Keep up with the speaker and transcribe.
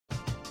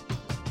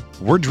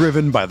We're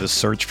driven by the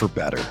search for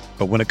better.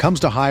 But when it comes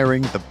to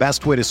hiring, the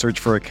best way to search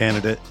for a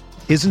candidate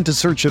isn't to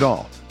search at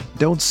all.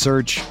 Don't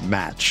search,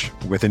 match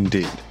with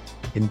Indeed.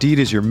 Indeed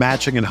is your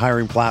matching and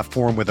hiring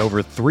platform with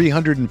over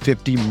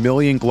 350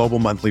 million global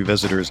monthly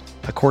visitors,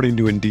 according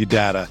to Indeed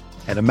data,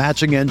 and a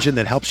matching engine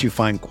that helps you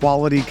find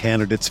quality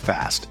candidates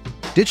fast.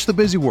 Ditch the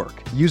busy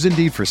work. Use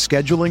Indeed for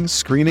scheduling,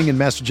 screening, and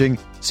messaging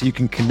so you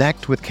can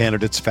connect with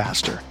candidates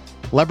faster.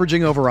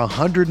 Leveraging over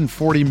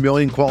 140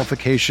 million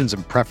qualifications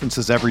and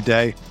preferences every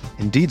day,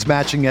 Indeed's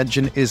matching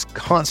engine is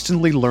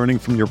constantly learning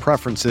from your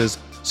preferences,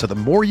 so the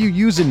more you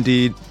use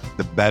Indeed,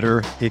 the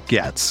better it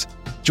gets.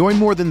 Join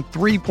more than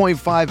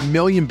 3.5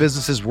 million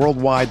businesses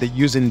worldwide that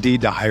use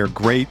Indeed to hire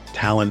great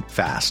talent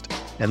fast.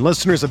 And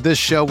listeners of this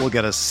show will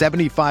get a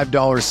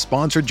 $75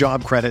 sponsored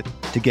job credit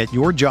to get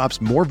your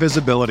jobs more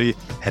visibility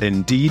at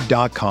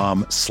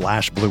Indeed.com/Blue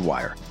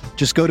Wire.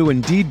 Just go to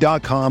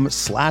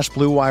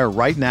Indeed.com/Blue Wire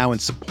right now and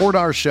support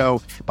our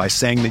show by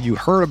saying that you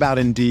heard about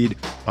Indeed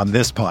on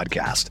this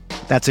podcast.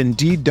 That's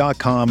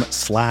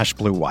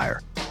Indeed.com/Blue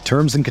Wire.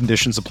 Terms and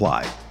conditions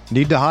apply.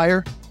 Need to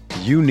hire?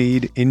 You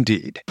need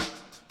Indeed.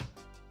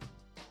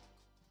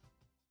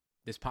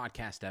 This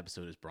podcast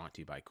episode is brought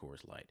to you by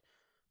Coors Light.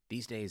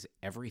 These days,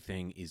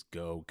 everything is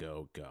go,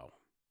 go, go.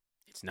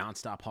 It's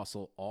nonstop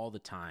hustle all the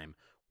time.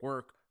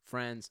 Work,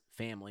 friends,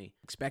 family,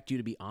 expect you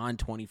to be on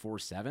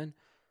 24/7.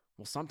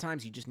 Well,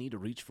 sometimes you just need to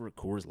reach for a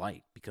Coors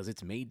Light because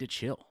it's made to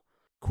chill.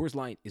 Coors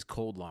Light is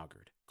cold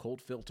lagered,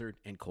 cold filtered,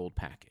 and cold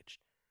packaged.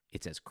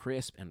 It's as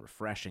crisp and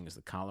refreshing as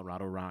the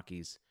Colorado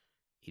Rockies.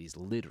 It is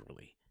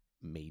literally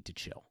made to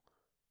chill.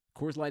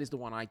 Coors Light is the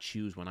one I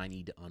choose when I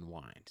need to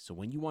unwind. So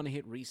when you want to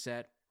hit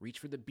reset, reach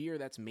for the beer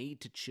that's made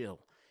to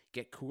chill.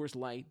 Get Coors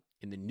Light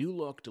in the new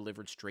look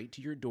delivered straight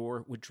to your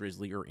door with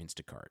Drizzly or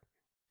Instacart.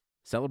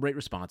 Celebrate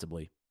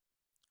responsibly.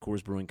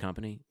 Coors Brewing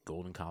Company,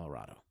 Golden,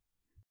 Colorado.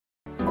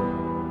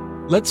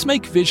 Let's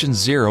make Vision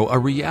Zero a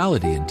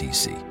reality in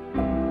D.C.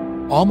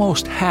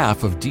 Almost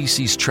half of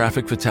D.C.'s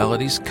traffic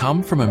fatalities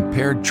come from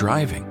impaired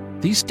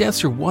driving. These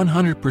deaths are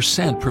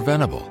 100%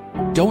 preventable.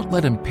 Don't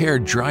let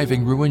impaired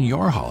driving ruin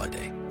your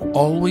holiday.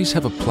 Always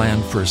have a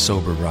plan for a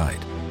sober ride.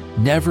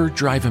 Never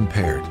drive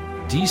impaired.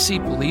 D.C.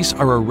 police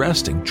are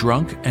arresting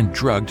drunk and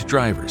drugged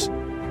drivers.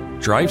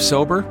 Drive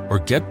sober or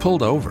get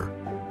pulled over.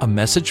 A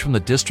message from the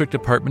District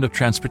Department of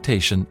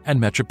Transportation and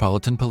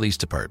Metropolitan Police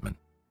Department.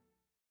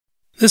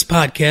 This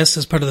podcast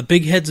is part of the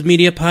Big Heads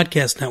Media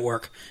Podcast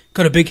Network.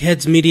 Go to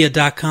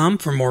bigheadsmedia.com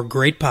for more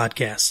great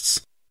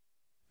podcasts.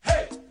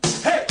 Hey,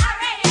 hey,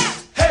 hey,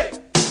 hey,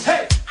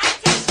 hey,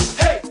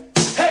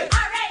 hey,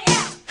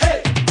 hey,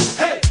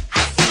 hey.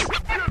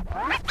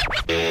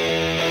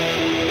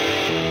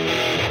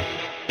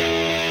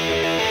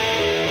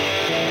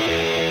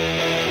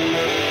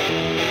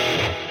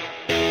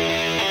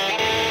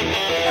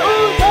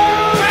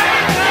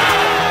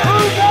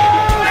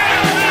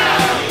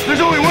 There's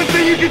only one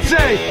thing you can say.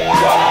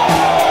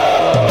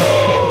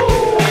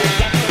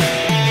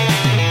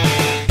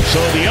 So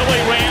the LA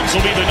Rams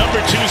will be the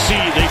number 2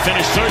 seed. They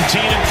finished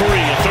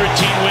 13-3, a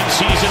 13-win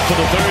season for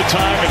the third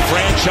time in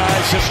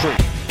franchise history.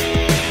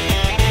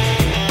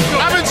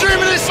 I've been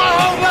dreaming this my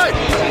whole life.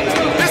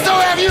 This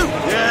don't have you.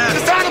 Yeah.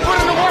 It's time to put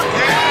in the work.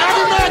 Yeah.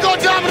 Every man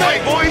gonna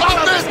dominate.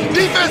 Offense,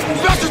 defense,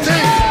 special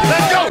teams.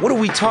 Let's go. What are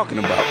we talking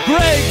about?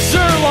 Greg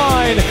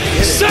Zuerlein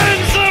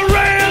sends the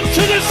Rams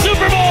to the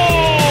Super Bowl.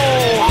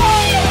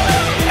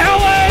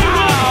 LA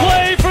will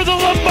play for the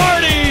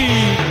Lombardi.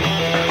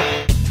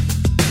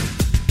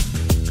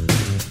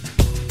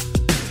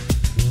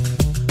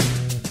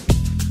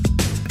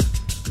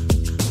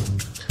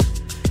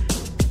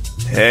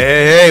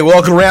 Hey,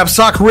 welcome to Rams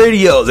Talk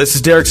Radio. This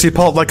is Derek C.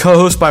 Paul, my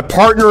co-host, my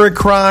partner in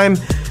crime,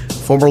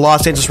 former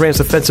Los Angeles Rams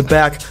defensive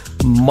back,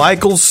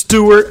 Michael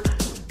Stewart.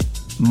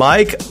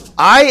 Mike,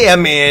 I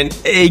am in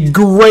a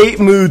great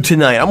mood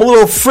tonight. I'm a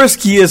little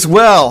frisky as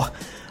well.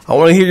 I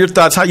want to hear your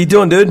thoughts. How you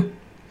doing, dude?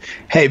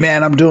 Hey,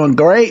 man, I'm doing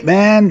great,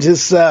 man.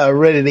 Just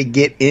ready to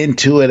get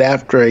into it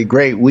after a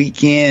great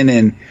weekend,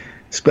 and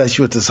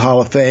especially with this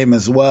Hall of Fame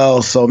as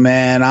well. So,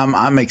 man,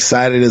 I'm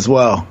excited as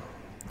well.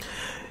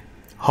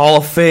 Hall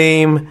of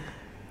Fame,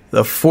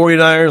 the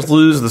 49ers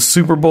lose the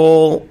Super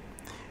Bowl.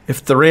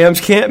 If the Rams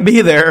can't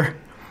be there,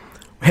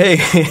 hey,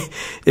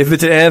 if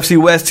it's an NFC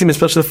West team,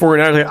 especially the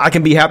 49ers, I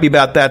can be happy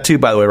about that too,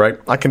 by the way, right?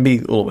 I can be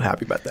a little bit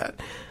happy about that.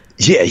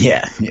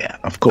 Yeah,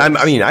 of course.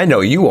 I mean, I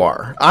know you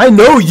are. I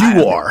know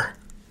you are.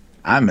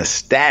 I'm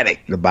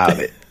ecstatic about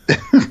it.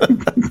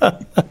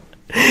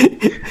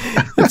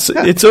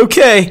 It's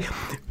okay.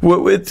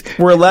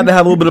 We're allowed to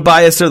have a little bit of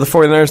bias there. The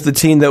 49ers, the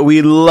team that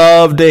we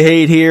love to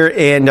hate here.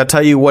 And I'll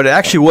tell you what, it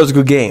actually was a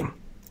good game.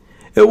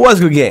 It was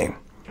a good game.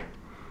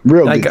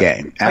 Real good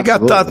game. Absolutely. I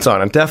got thoughts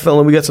on it.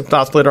 Definitely. We got some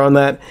thoughts later on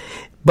that.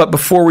 But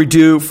before we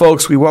do,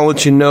 folks, we want to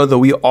let you know that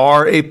we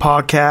are a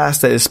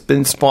podcast that has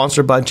been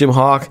sponsored by Jim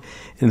Hawk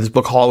in this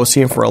book Hall. We've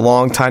seen for a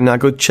long time now.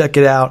 Go check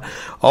it out.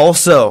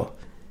 Also,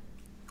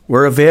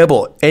 we're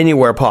available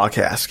anywhere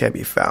podcasts can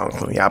be found,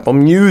 including Apple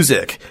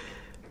Music.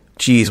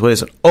 What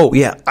is it? Oh,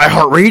 yeah,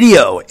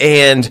 iHeartRadio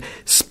and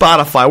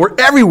Spotify. We're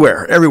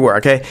everywhere,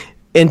 okay?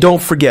 And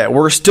don't forget,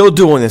 we're still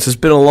doing this. It's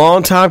been a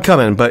long time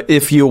coming, but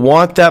if you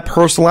want that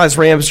personalized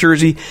Rams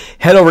jersey,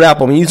 head over to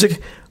Apple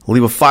Music,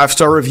 leave a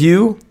 5-star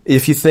review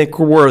if you think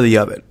we're worthy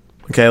of it.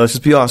 Okay, let's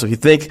just be honest. If you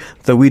think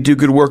that we do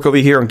good work over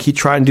here and keep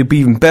trying to do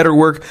even better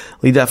work,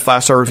 leave that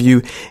 5-star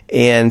review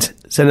and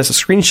send us a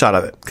screenshot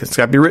of it, because it's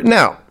got to be written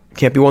out. It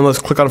can't be one of those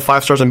click on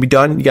 5 stars and be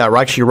done. You got to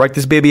actually write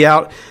this baby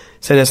out.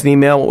 Send us an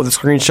email with a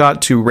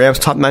screenshot to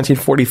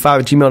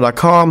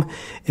ramstop1945@gmail.com, and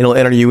it'll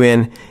enter you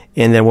in,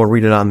 and then we'll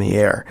read it on the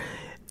air.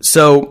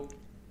 So,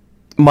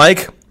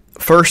 Mike,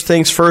 first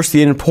things first,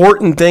 the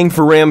important thing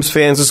for Rams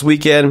fans this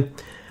weekend,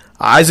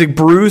 Isaac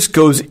Bruce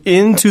goes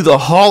into the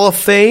Hall of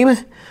Fame.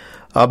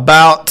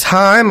 About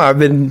time. I've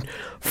been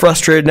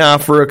frustrated now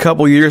for a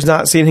couple years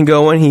not seeing him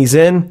go in. He's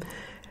in.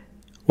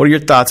 What are your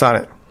thoughts on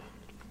it?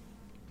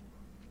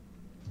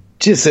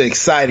 Just an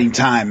exciting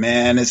time,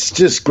 man. It's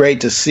just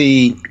great to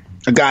see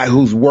a guy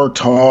who's worked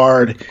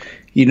hard,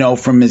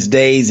 from his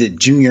days at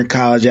junior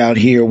college out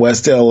here,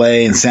 West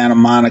LA and Santa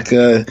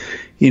Monica,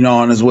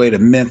 on his way to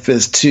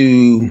Memphis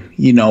to,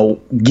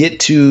 get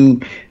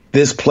to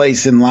this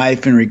place in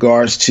life in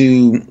regards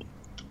to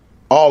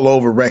all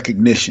over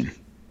recognition.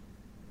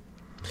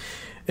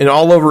 And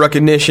all over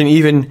recognition,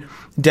 even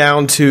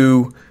down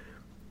to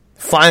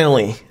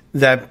finally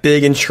that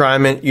big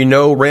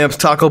enshrinement. Rams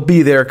Talk will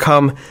be there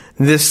come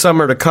this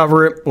summer to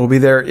cover it. We'll be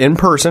there in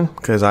person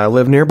because I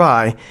live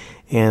nearby,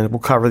 and we'll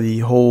cover the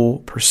whole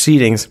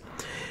proceedings.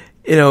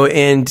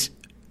 And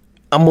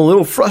I'm a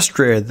little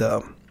frustrated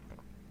though,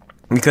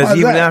 because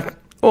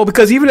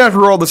even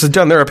after all this is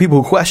done, there are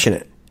people who question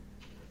it.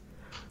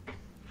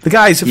 The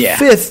guy's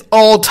fifth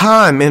all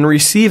time in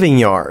receiving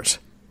yards,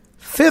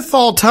 fifth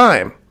all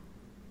time,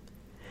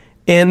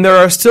 and there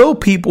are still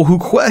people who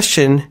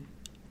question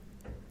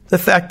the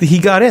fact that he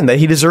got in, that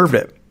he deserved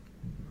it.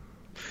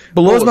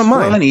 Blows my mind.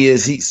 What's funny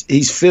is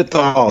he's fifth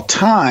all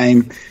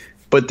time,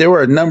 but there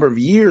were a number of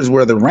years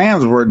where the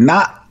Rams were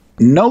not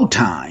no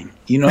time.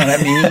 You know what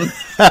I mean?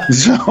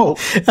 So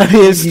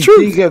it's you true.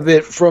 Think of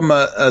it from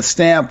a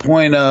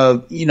standpoint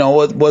of,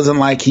 it wasn't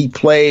like he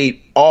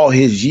played all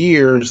his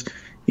years,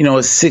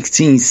 it's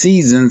 16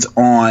 seasons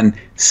on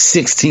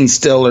 16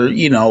 stellar,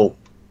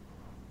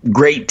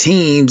 great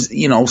teams,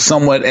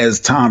 somewhat as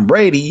Tom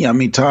Brady. I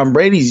mean, Tom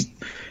Brady's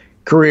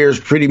career's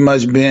pretty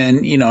much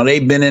been,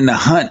 they've been in the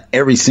hunt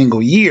every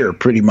single year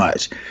pretty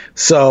much.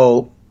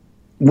 So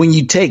when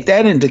you take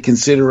that into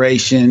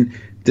consideration,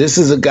 this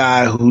is a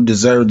guy who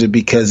deserved it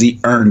because he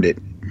earned it.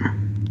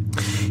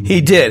 He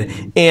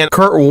did. And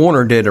Kurt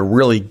Warner did a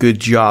really good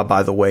job,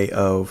 by the way,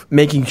 of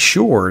making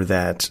sure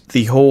that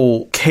the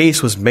whole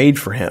case was made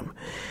for him.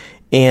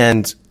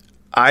 And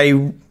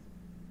I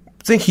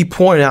think he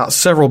pointed out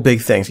several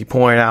big things. He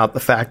pointed out the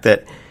fact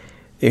that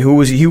he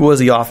was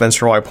the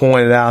offense role. I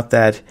pointed out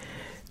that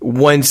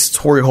once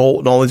Torrey Holt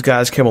and all these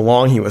guys came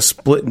along, he was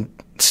splitting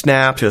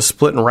snaps, he was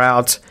splitting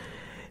routes.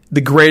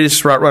 The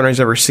greatest route runner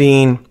he's ever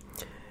seen.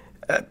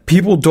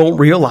 People don't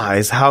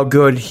realize how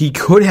good he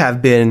could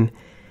have been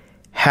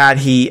had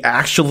he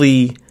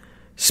actually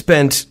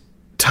spent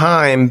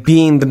time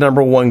being the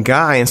number one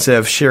guy instead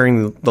of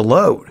sharing the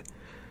load. I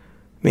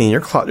mean,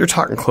 you're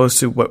talking close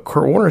to what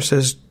Kurt Warner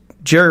says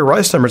Jerry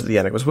Rice numbers at the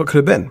end. It was what could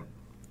have been.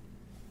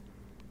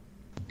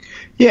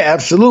 Yeah,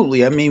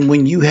 absolutely. I mean,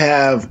 when you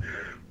have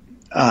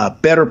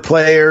better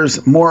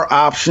players, more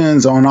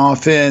options on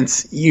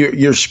offense,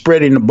 you're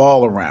spreading the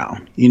ball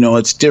around.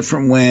 It's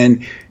different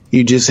when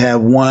you just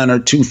have one or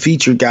two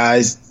featured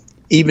guys.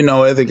 Even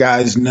though other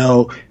guys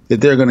know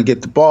that they're going to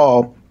get the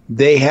ball,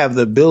 they have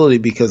the ability,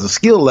 because of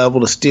skill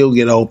level, to still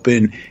get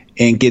open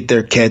and get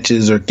their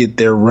catches or get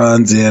their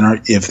runs in, or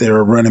if they're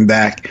a running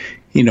back,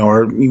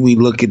 or we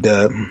look at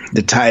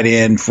the tight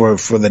end for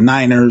the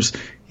Niners,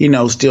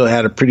 still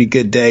had a pretty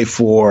good day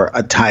for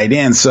a tight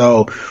end.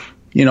 So,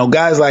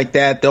 guys like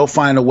that, they'll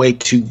find a way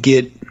to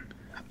get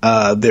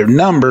their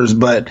numbers.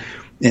 But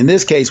in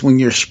this case, when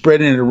you're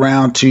spreading it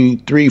around to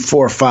 3,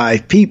 4,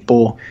 5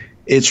 people,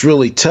 it's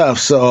really tough.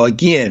 So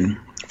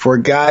again, for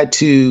a guy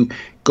to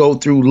go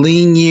through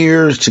lean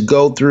years, to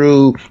go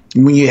through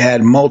when you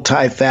had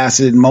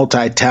multifaceted,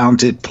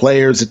 multi-talented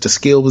players at the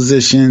skill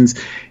positions,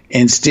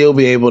 and still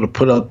be able to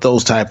put up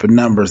those type of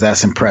numbers,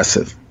 that's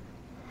impressive.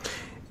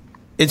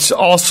 It's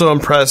also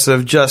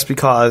impressive just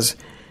because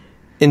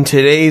in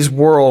today's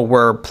world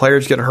where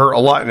players get hurt a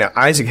lot, now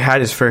Isaac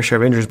had his fair share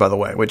of injuries, by the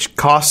way, which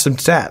cost him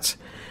stats.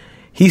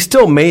 He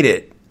still made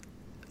it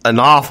an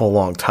awful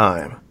long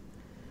time.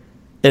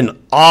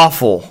 An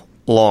awful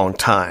long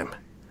time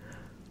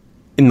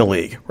in the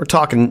league. We're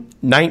talking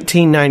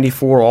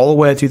 1994 all the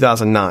way to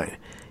 2009.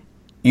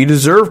 You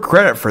deserve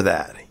credit for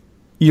that.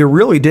 You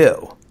really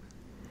do.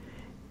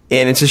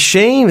 And it's a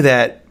shame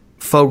that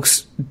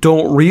folks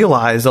don't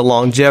realize the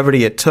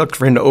longevity it took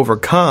for him to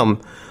overcome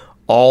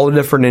all the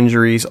different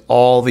injuries,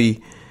 all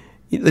the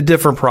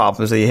different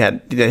problems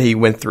that he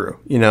went through.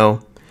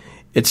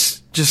 It's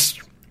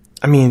just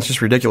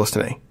ridiculous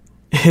to me.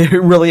 It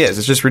really is.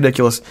 It's just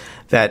ridiculous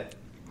that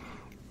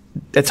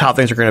that's how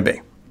things are going to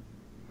be.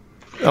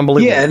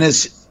 Unbelievable. Yeah, and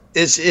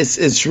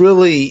it's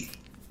really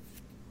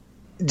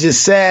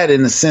just sad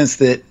in the sense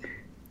that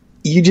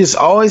you just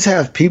always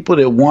have people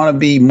that want to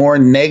be more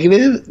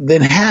negative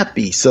than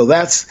happy. So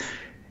that's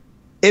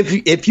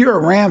if you're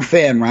a Ram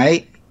fan,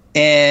 right,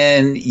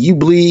 and you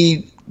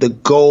bleed the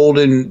gold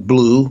and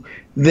blue,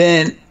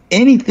 then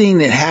anything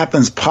that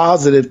happens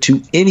positive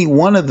to any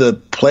one of the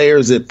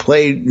players that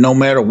played, no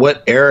matter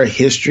what era,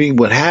 history,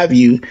 what have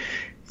you,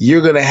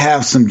 you're going to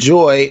have some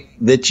joy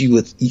that you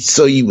would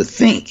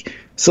think.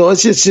 So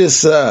it's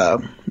just a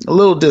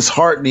little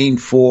disheartening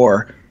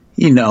for,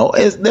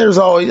 there's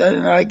always,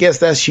 I guess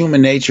that's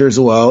human nature as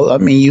well. I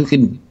mean, you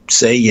can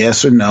say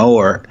yes or no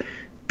or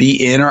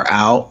be in or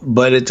out,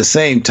 but at the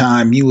same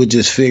time, you would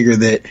just figure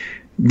that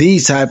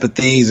these type of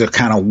things are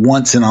kind of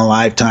once in a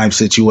lifetime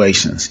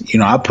situations.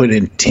 I put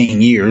in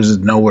 10 years,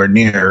 nowhere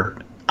near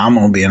I'm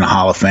going to be in the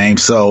Hall of Fame.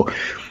 So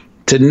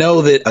to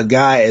know that a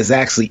guy is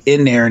actually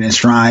in there and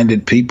enshrined,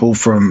 that people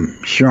from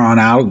here on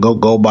out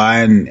go by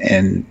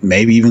and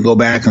maybe even go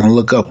back and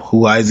look up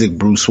who Isaac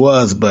Bruce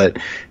was, but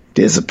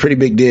it's a pretty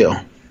big deal.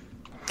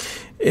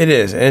 It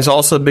is, and it's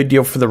also a big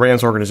deal for the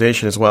Rams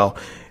organization as well.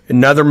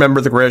 Another member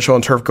of the Greatest Show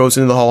on Turf goes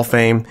into the Hall of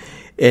Fame,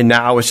 and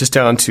now it's just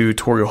down to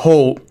Torrey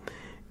Holt,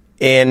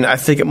 and I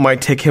think it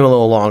might take him a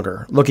little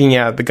longer. Looking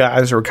at the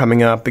guys who are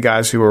coming up, the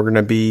guys who are going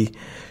to be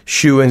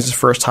shoe-ins as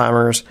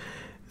first-timers,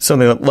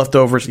 some of the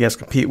leftovers he has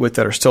to compete with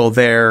that are still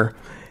there,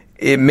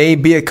 it may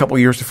be a couple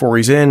years before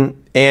he's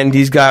in, and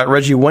he's got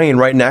Reggie Wayne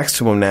right next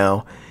to him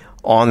now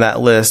on that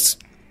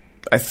list.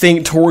 I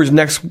think Torrey's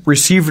next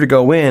receiver to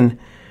go in,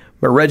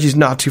 but Reggie's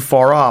not too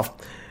far off.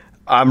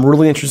 I'm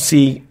really interested to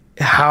see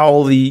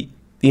how the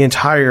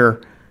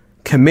entire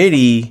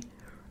committee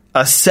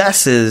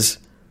assesses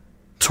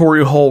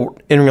Torrey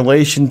Holt in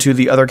relation to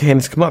the other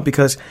candidates come up,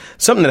 because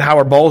something that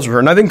Howard Balzer,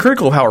 and I've been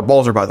critical of Howard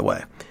Balzer, by the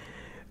way,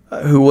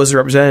 who was the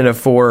representative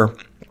for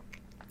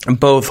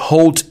both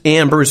Holt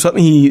and Bruce,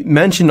 something he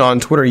mentioned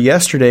on Twitter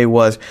yesterday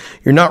was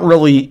you're not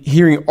really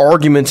hearing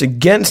arguments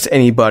against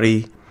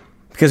anybody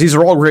because these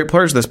are all great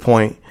players at this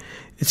point.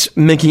 It's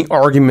making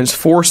arguments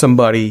for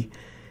somebody.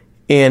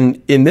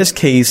 And in this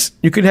case,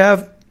 you could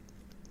have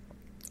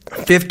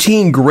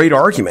 15 great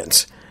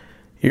arguments.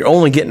 You're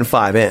only getting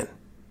 5 in.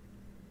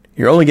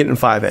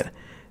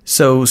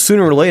 So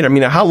sooner or later, I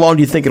mean, how long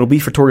do you think it'll be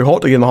for Torrey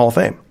Holt to get in the Hall of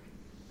Fame?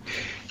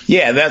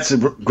 Yeah, that's a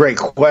great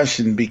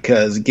question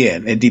because,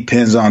 again, it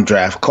depends on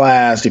draft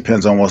class,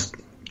 depends on what's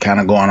kind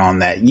of going on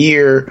that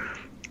year,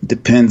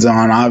 depends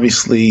on,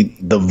 obviously,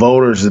 the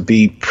voters would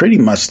be pretty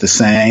much the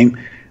same.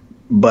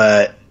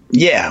 But,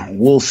 yeah,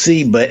 we'll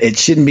see. But it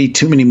shouldn't be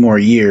too many more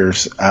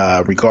years,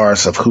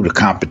 regardless of who the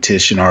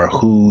competition or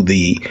who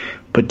the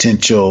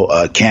potential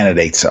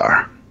candidates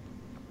are.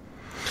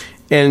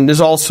 And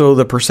there's also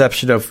the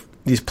perception of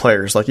these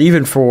players. Like,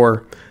 even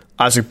for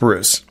Isaac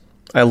Bruce,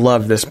 I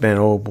love this man.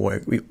 Oh,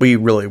 boy. We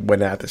really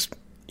went at this,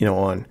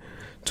 on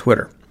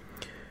Twitter.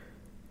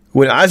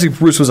 When Isaac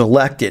Bruce was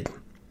elected,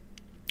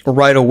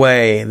 right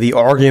away, the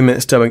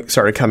argument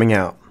started coming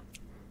out.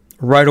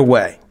 Right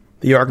away,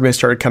 the argument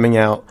started coming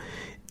out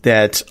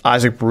that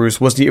Isaac Bruce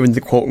wasn't even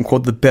the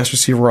quote-unquote the best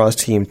receiver on his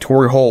team.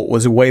 Torrey Holt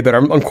was way better.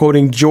 I'm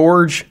quoting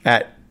George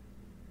at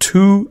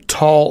Too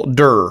Tall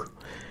Dur.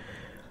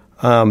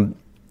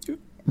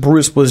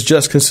 Bruce was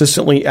just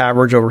consistently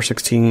average over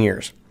 16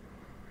 years.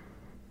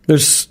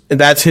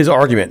 That's his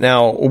argument.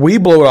 Now, we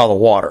blow it out of the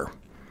water.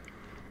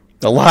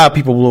 A lot of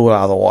people blew it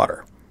out of the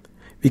water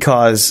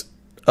because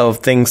of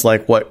things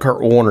like what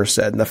Kurt Warner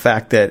said and the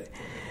fact that,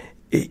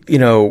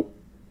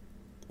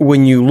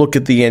 when you look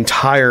at the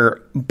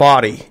entire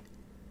body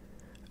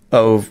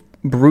of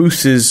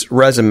Bruce's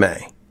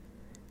resume,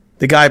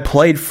 the guy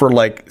played with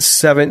like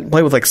 17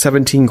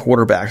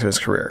 quarterbacks in his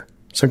career.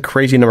 Some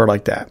crazy number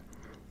like that.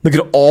 Look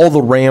at all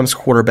the Rams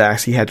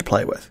quarterbacks he had to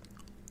play with.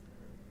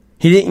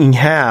 He didn't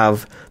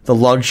have the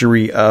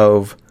luxury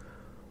of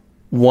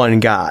one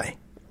guy.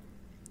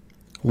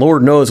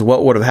 Lord knows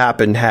what would have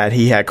happened had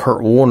he had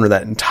Kurt Warner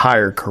that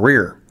entire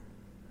career.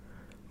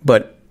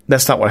 But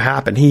that's not what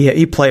happened.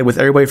 He played with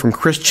everybody from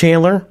Chris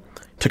Chandler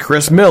to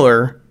Chris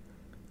Miller.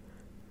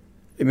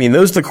 I mean,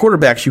 those are the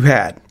quarterbacks you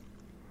had.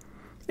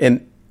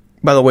 And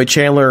by the way,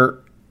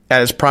 Chandler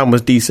at his prime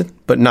was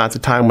decent, but not at the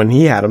time when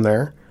he had him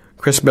there.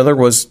 Chris Miller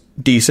was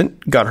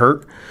decent, got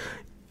hurt.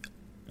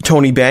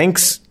 Tony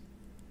Banks,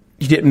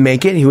 he didn't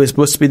make it. He was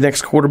supposed to be the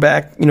next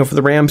quarterback, for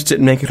the Rams.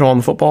 Didn't make it on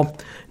the football.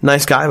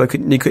 Nice guy, but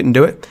he couldn't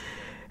do it.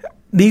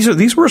 These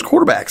were his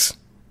quarterbacks.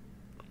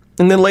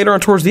 And then later on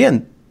towards the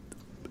end,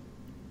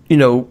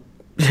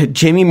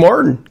 Jamie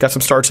Martin got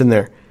some starts in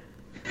there.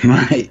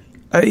 Right.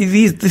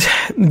 These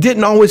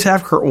didn't always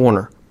have Kurt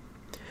Warner.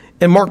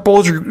 And Mark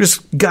Bulger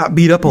just got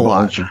beat up a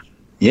lot.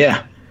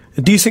 Yeah.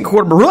 A decent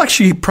quarterback. Well,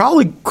 actually, he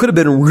probably could have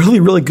been really,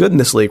 really good in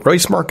this league. Really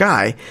smart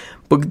guy.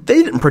 But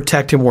they didn't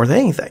protect him worth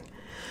anything.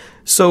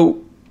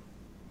 So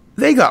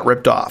they got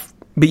ripped off.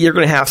 But you're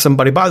going to have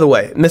somebody, by the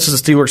way, and this is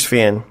a Steelers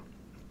fan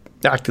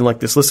acting like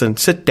this. Listen,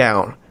 sit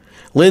down.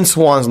 Lynn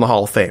Swan's in the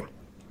Hall of Fame.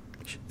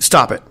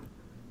 Stop it.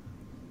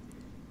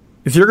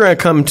 If you're going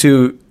to come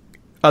to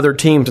other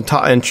teams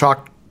and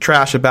talk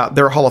trash about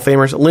their Hall of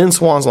Famers, Lynn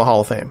Swan's in the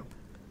Hall of Fame.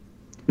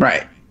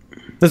 Right.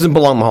 Doesn't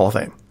belong in the Hall of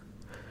Fame.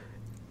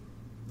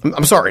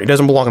 I'm sorry, it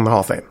doesn't belong in the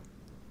Hall of Fame.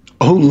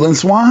 Who, Lynn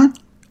Swann?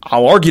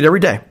 I'll argue it every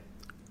day.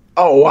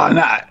 Oh, why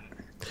not?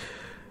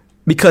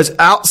 Because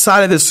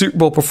outside of the Super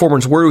Bowl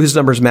performance, where do his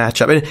numbers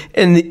match up?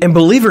 And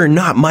believe it or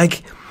not,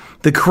 Mike,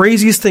 the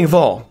craziest thing of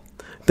all,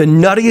 the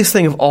nuttiest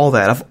thing of all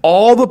that, of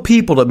all the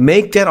people to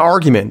make that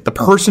argument, the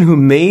person who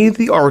made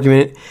the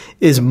argument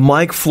is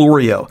Mike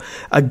Florio,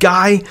 a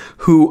guy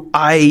who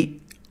I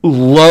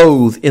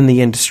loathe in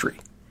the industry.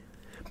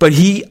 But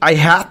I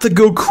have to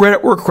go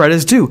credit where credit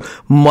is due.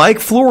 Mike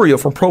Florio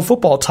from Pro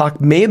Football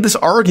Talk made this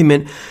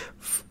argument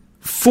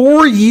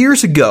 4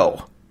 years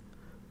ago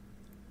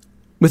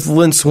with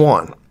Lynn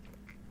Swann.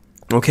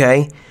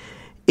 Okay?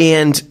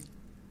 And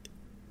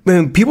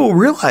when people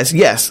realize,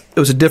 yes, it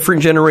was a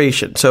different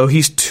generation. So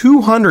he's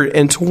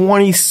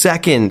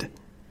 222nd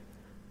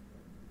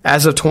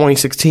as of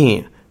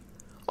 2016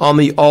 on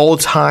the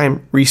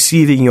all-time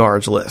receiving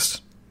yards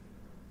list.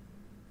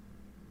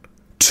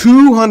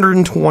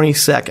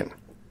 222nd.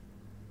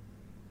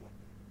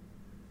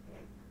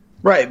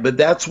 Right, but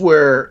that's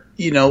where,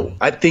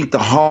 I think the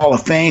Hall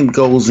of Fame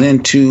goes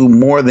into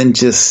more than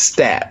just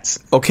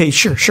stats. Okay,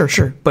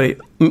 sure. But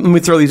let me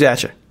throw these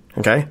at you,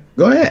 okay?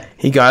 Go ahead.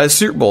 He got his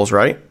Super Bowls,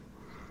 right?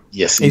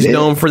 Yes, He's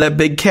known for that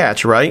big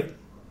catch, right?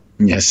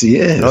 Yes, he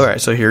is. All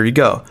right, so here you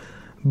go.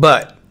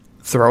 But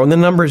throwing the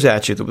numbers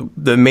at you,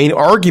 the main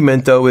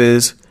argument, though,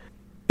 is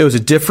it was a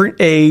different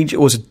age, it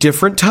was a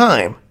different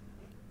time.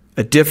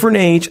 A different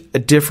age, a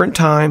different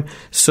time,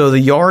 so the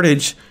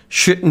yardage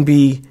shouldn't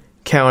be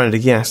counted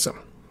against him.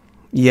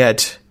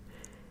 Yet,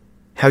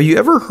 have you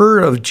ever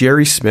heard of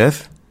Jerry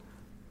Smith?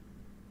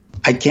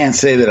 I can't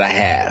say that I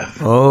have.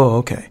 Oh,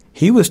 okay.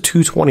 He was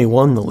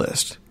 221 on the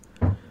list.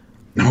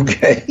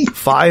 Okay.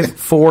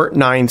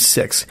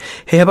 5496.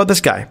 Hey, how about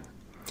this guy?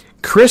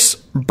 Chris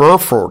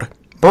Burford.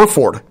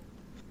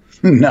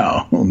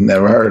 No,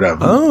 never heard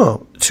of him.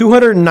 Oh,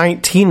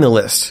 219 on the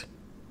list.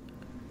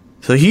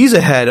 So he's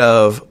ahead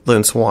of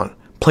Lynn Swann.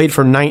 Played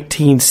from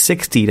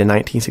 1960 to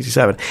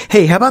 1967.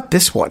 Hey, how about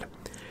this one?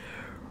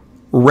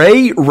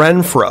 Ray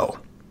Renfro.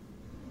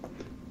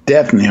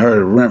 Definitely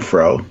heard of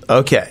Renfro.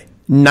 Okay.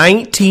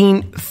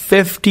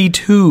 1952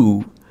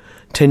 to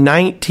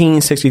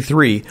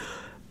 1963.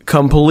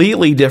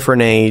 Completely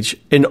different age.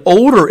 An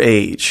older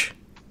age.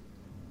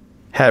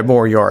 Had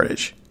more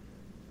yardage.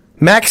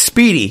 Max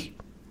Speedy.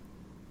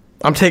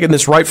 I'm taking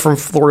this right from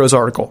Florio's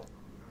article.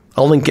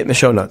 I'll link it in the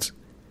show notes.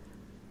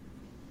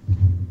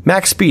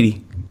 Max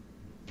Speedy.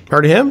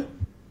 Heard of him?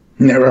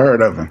 Never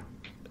heard of him.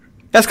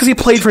 That's because he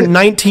played from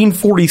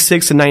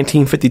 1946 to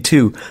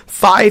 1952.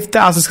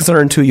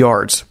 5,602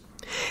 yards.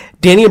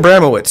 Danny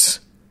Abramowitz.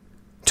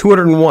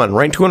 201.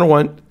 Ranked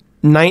 201.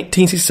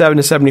 1967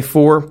 to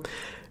 74.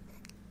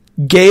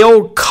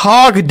 Gail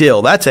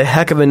Cogdill. That's a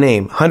heck of a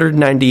name.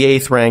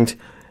 198th ranked.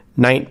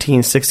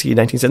 1960 to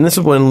 1970. This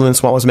is when Lynn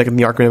Swann was making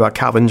the argument about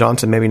Calvin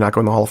Johnson maybe not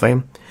going to the Hall of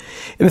Fame.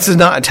 And this is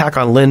not an attack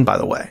on Lynn, by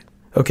the way.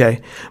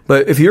 Okay,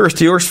 but if you're a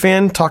Steelers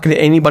fan, talking to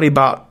anybody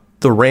about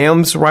the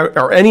Rams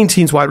or any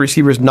team's wide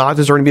receivers not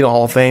deserving to be in the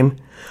Hall of Fame,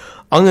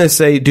 I'm going to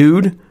say,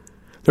 dude,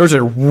 there's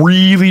a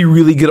really,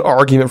 really good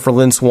argument for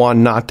Lynn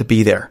Swann not to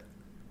be there.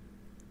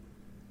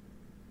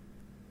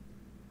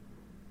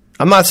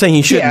 I'm not saying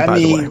he shouldn't, by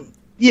the way.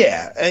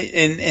 Yeah,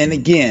 and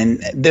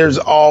again, there's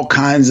all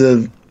kinds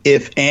of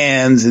if,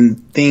 ands,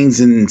 and things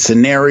and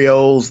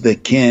scenarios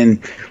that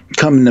can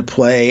come into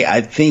play. I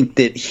think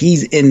that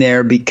he's in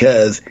there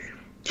because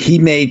he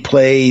made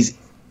plays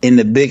in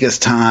the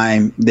biggest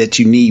time that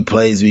you need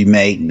plays to be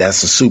made.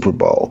 That's the Super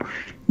Bowl.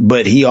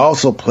 But he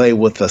also played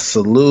with a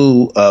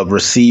slew of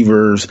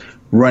receivers,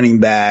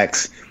 running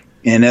backs,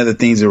 and other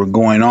things that were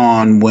going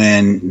on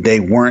when they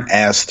weren't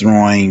as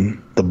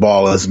throwing the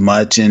ball as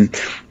much. And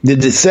the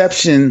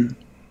deception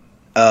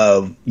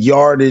of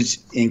yardage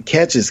and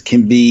catches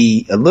can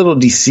be a little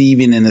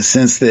deceiving in the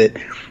sense that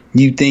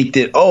you think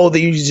that,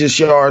 these are just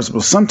yards.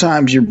 But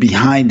sometimes you're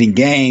behind in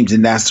games,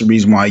 and that's the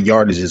reason why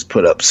yardage is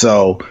put up.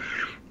 So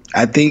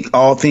I think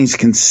all things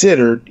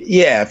considered,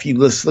 if you're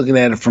looking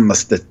at it from a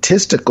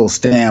statistical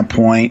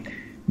standpoint,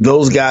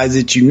 those guys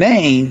that you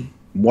name,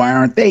 why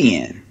aren't they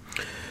in?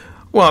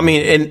 Well, I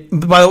mean,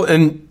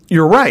 and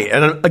you're right.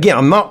 And again,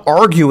 I'm not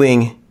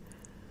arguing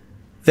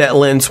that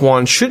Lynn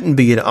Swann shouldn't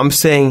be in it. I'm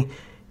saying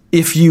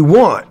if you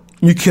want,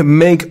 you can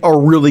make a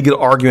really good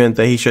argument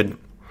that he shouldn't.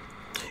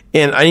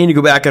 And I need to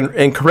go back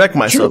and correct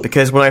myself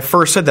because when I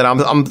first said that,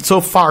 I'm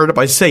so fired up.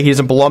 I say he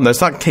doesn't belong.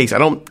 That's not the case.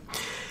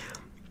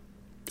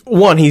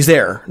 One, he's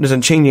there. It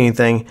doesn't change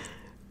anything.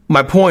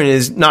 My point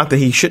is not that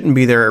he shouldn't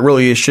be there. It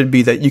really should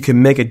be that you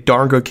can make a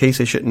darn good case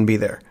he shouldn't be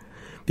there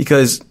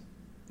because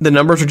the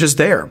numbers are just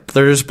there.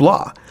 They're just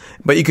blah.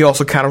 But you can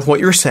also counter with what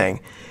you're saying.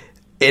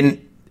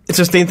 And it's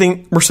the same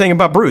thing we're saying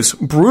about Bruce.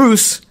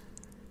 Bruce,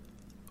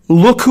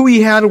 look who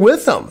he had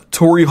with him.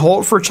 Torrey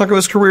Holt for a chunk of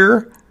his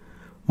career.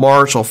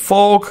 Marshall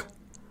Faulk,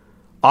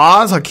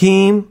 Oz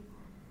Hakeem.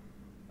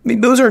 I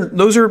mean, those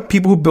are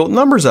people who built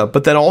numbers up.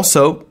 But then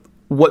also,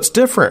 what's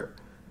different?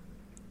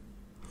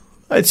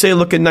 I'd say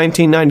look at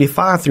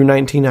 1995 through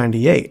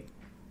 1998.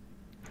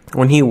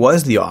 when he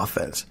was the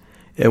offense.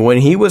 And when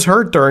he was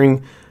hurt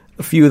during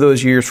a few of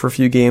those years for a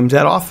few games,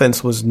 that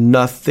offense was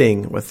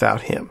nothing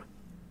without him.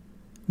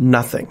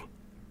 Nothing.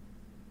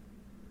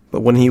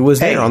 But when he was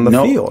there on the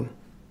field.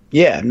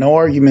 Yeah, no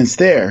arguments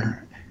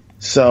there.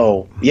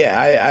 So, yeah,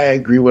 I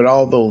agree with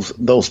all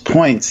those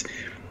points.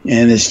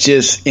 And it's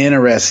just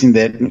interesting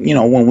that,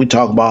 when we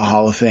talk about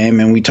Hall of Fame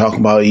and we talk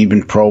about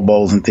even Pro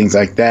Bowls and things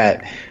like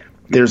that,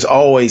 there's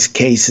always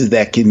cases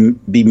that can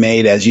be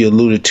made, as you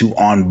alluded to,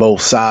 on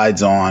both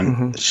sides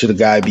on should a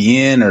guy be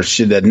in or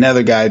should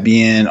another guy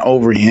be in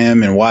over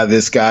him, and why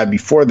this guy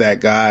before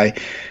that guy.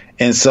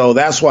 And so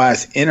that's why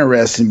it's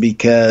interesting,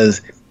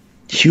 because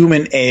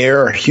human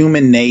error,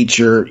 human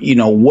nature,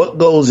 what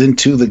goes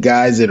into the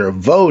guys that are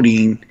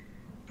voting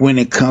when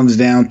it comes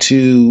down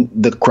to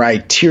the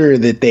criteria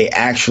that they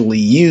actually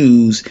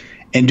use,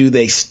 and do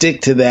they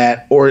stick to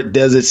that, or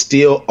does it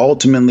still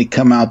ultimately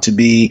come out to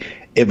be,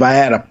 if I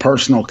had a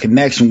personal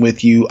connection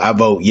with you, I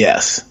vote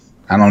yes?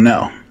 I don't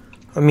know.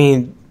 I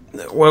mean,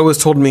 what was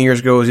told to me years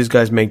ago is these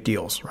guys make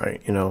deals,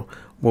 right?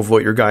 We'll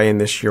vote your guy in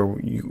this year.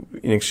 In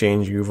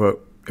exchange, you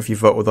vote if you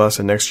vote with us,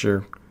 and next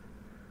year,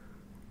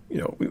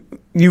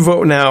 you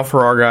vote now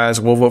for our guys.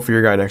 We'll vote for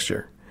your guy next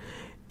year.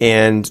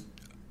 And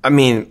I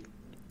mean,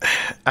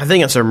 I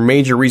think that's a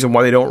major reason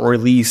why they don't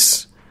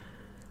release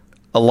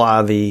a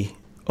lot of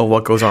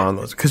what goes on in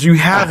those, because you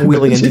have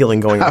wheeling and dealing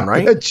going on,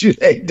 right? I bet you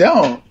they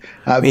don't.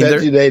 I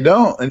bet you they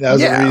don't, and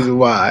that's the reason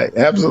why.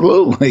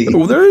 Absolutely.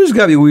 Well, there's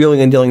got to be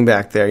wheeling and dealing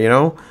back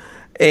there,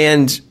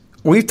 and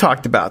we've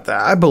talked about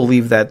that. I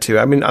believe that too.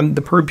 I mean, I'm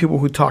the people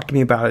who talk to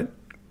me about it,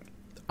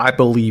 I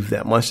believe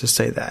them. Let's just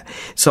say that.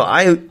 So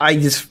I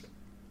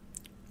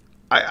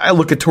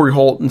look at Torrey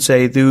Holt and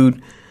say,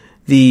 dude,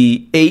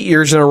 the 8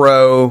 years in a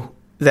row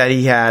that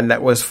he had,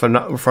 that was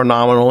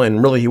phenomenal,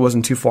 and really he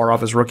wasn't too far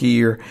off his rookie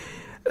year.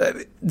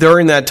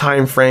 During that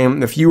time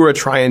frame, if you were to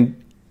try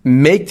and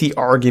make the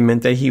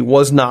argument that he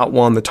was not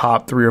one of the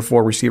top 3 or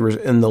 4 receivers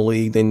in the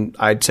league, then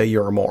I'd say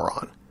you're a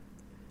moron.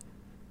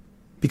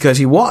 Because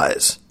he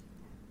was.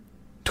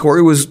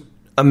 Torrey was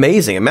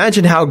amazing.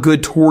 Imagine how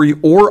good Torrey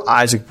or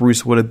Isaac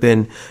Bruce would have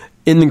been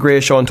in the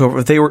greatest show on turf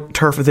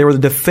if they were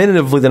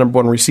definitively the number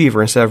 1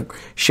 receiver instead of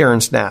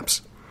sharing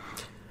snaps.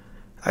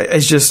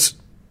 It's just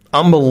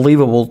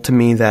unbelievable to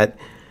me that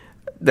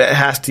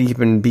has to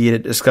even be a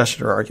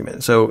discussion or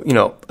argument. So,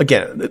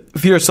 again,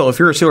 if you're a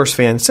Steelers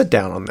fan, sit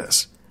down on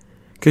this,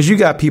 because you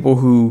got people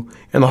who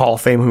in the Hall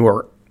of Fame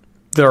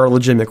there are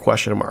legitimate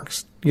question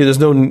marks. There's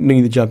no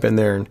need to jump in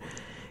there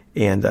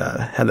and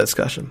have that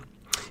discussion.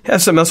 I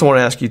have something else I want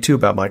to ask you too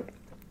about, Mike.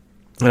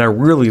 And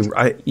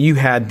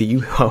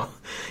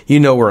you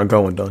know where I'm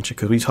going, don't you?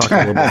 Because we talked a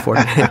little bit before.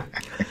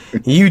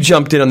 You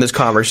jumped in on this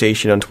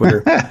conversation on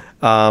Twitter.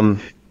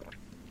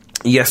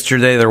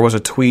 Yesterday there was a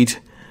tweet,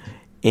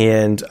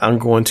 and I'm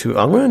going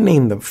to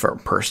name the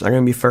person. I'm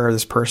going to be fair to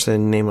this person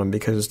and name them,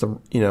 because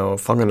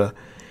if I'm going to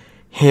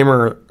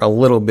hammer a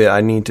little bit,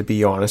 I need to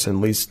be honest and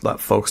at least let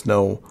folks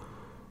know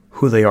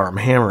who they are I'm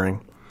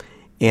hammering.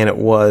 And it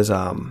was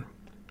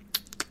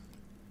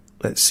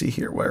let's see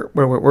here,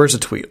 where's the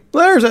tweet?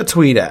 Where's that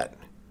tweet at?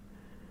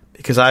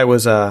 Because I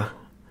was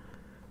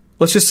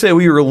let's just say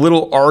we were a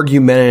little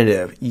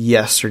argumentative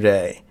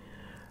yesterday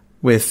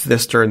with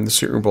this during the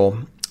Super Bowl.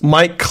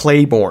 Mike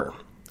Claiborne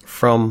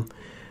from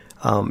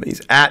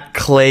he's at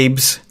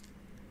Claibs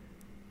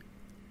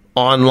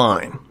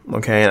online,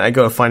 okay, and I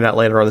go to find out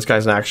later on this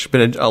guy's actually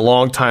been a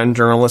long-time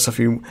journalist. If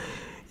you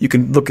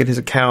can look at his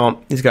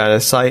account, he's got a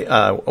site,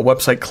 a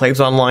website,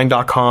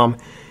 claibsonline.com.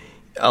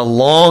 A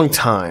long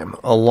time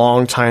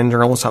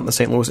journalist out in the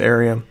St. Louis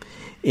area.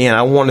 And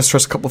I want to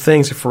stress a couple of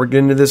things before we get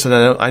into this, and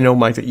I know,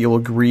 Mike, that you'll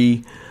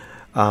agree.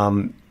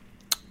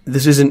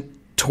 This isn't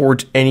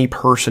towards any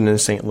person in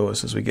St.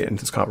 Louis as we get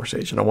into this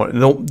conversation.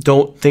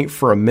 Don't think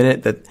for a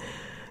minute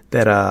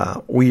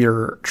that we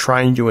are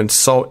trying to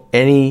insult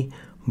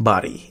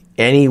anybody,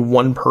 any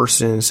one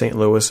person in St.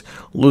 Louis.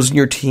 Losing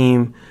your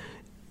team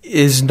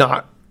is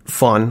not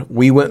fun.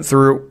 We went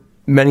through,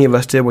 many of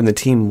us did, when the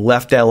team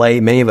left LA.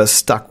 Many of us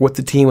stuck with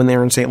the team when they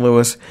were in St.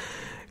 Louis.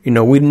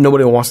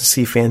 Nobody wants to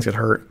see fans get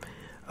hurt.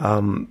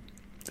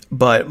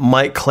 But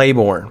Mike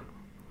Claiborne,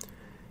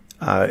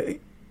 been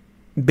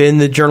in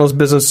the journalist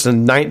business since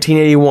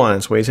 1981,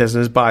 is what he says in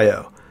his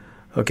bio.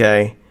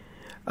 Okay.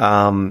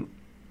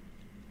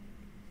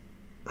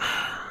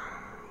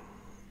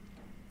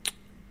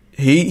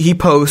 He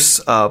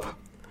posts up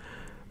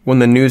when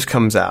the news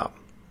comes out.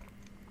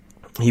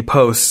 He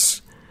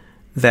posts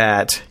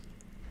that,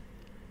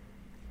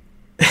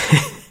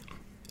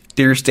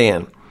 Dear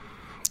Stan,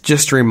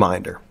 just a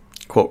reminder,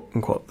 quote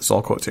unquote, this is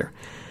all quotes here.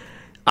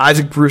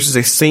 Isaac Bruce is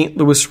a St.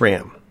 Louis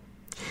Ram.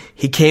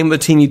 He came with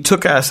the team you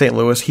took out of St.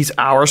 Louis. He's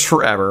ours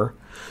forever.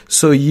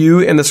 So you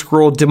and the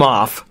squirrel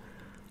Dimoff,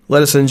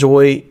 let us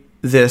enjoy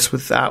this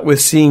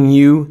seeing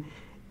you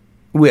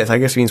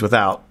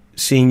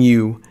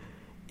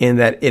and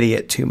that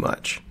idiot too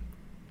much.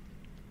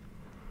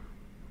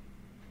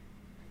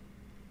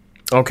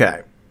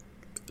 Okay.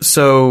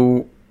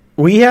 So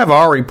we have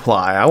our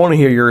reply. I want to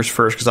hear yours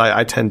first, because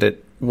I tend to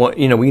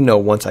we know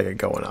once I get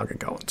going, I'll get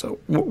going. So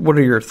what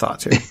are your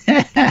thoughts here?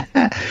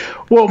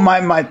 Well,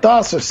 my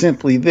thoughts are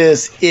simply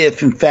this.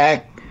 If, in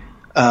fact,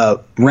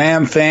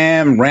 Ram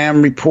fan,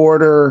 Ram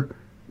reporter,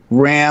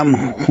 Ram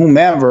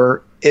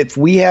whomever, if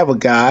we have a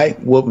guy,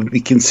 what would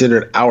be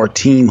considered our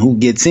team, who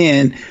gets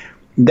in,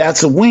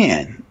 that's a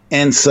win.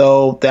 And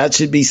so that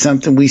should be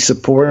something we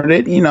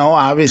supported.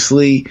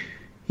 Obviously,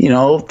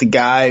 if the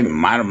guy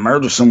might have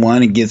murdered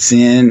someone and gets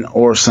in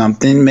or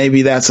something,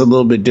 maybe that's a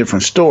little bit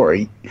different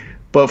story.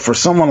 But for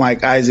someone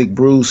like Isaac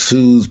Bruce,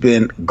 who's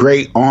been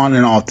great on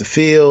and off the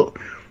field,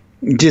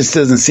 just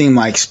doesn't seem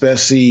like,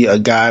 especially a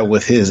guy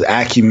with his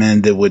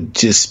acumen, that would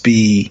just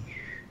be,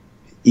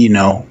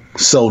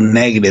 so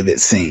negative,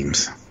 it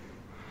seems.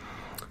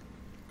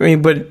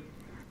 But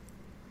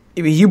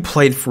you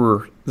played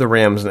for the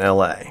Rams in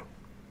L.A.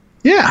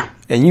 Yeah.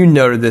 And you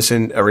noted this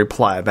in a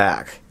reply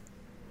back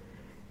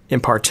in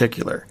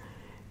particular.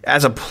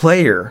 As a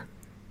player,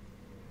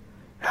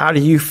 how do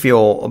you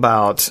feel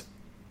about,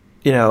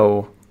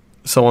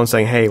 someone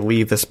saying, hey,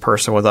 leave this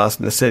person with us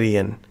in the city,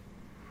 and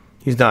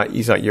he's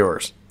not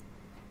yours?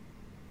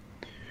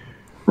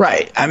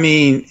 Right. I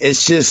mean,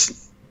 it's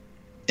just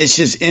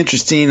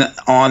interesting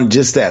on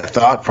just that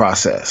thought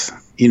process.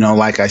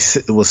 Like I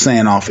was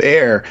saying off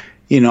air,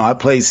 I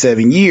played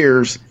 7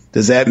 years.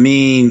 Does that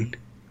mean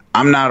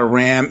I'm not a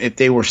Ram if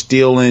they were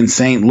still in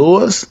St.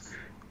 Louis?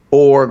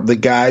 Or the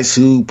guys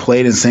who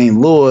played in St.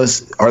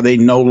 Louis, are they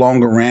no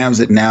longer Rams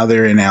that now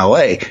they're in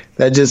L.A.?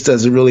 That just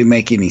doesn't really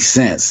make any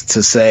sense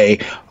to say,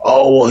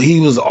 oh, well,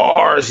 he was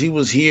ours. He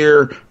was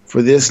here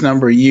for this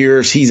number of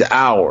years. He's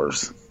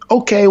ours.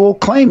 Okay, well,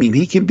 claim him.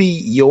 He can be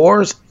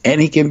yours and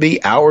he can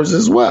be ours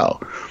as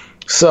well.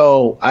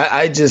 So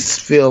I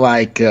just feel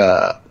like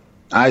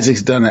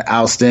Isaac's done an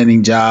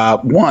outstanding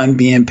job, one,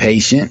 being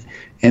patient,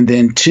 and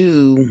then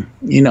two,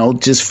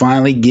 just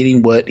finally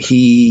getting what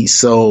he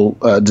so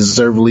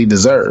deservedly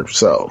deserves.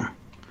 So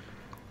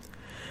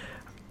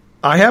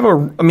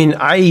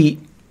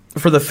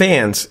for the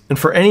fans and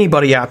for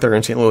anybody out there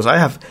in St. Louis, I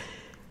have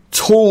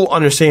total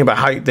understanding about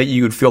how that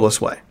you would feel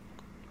this way.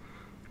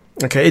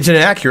 Okay, it's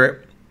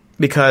inaccurate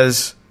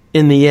because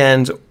in the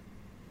end,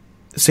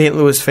 St.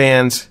 Louis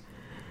fans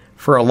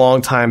for a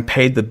long time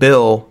paid the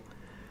bill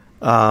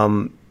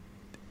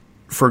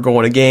for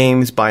going to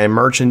games, buying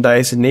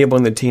merchandise,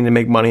 enabling the team to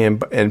make money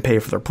and pay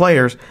for their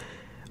players.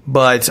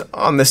 But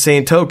on the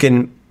same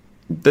token,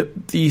 the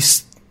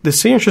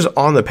signatures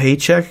on the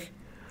paycheck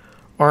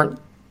aren't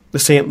the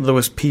St.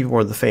 Louis people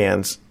or the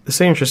fans. The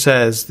signature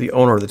says the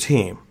owner of the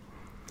team.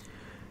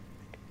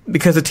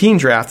 Because the team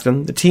drafted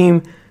him, the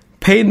team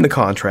paid him the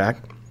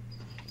contract,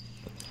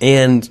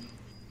 and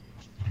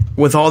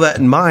with all that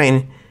in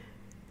mind,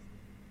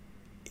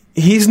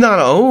 he's not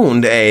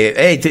owned.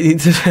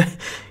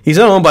 He's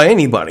not owned by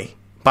anybody,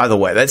 by the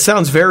way. That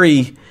sounds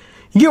very...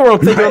 You get what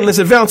I'm thinking on this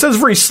advance. It sounds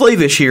very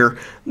slavish here.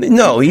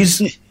 No,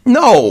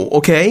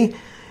 okay?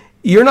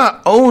 You're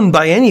not owned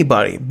by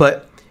anybody,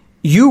 but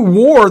you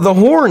wore the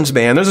horns,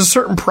 man. There's a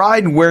certain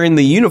pride in wearing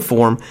the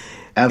uniform.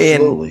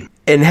 Absolutely.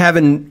 And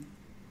having...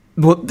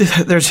 Well,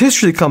 there's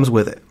history that comes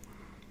with it,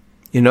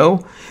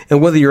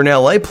 And whether you're an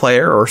L.A.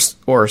 player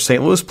or a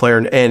St. Louis player,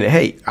 and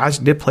hey, I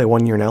did play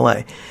 1 year in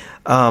L.A.,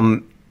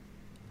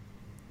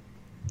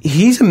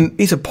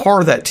 he's a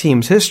part of that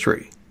team's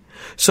history.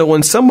 So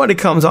when somebody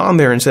comes on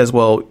there and says,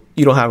 "Well,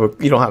 you don't have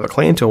a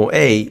claim to him,"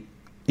 A,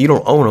 you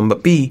don't own him,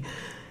 but B,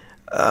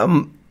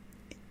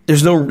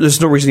 there's no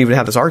reason to even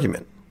have this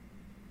argument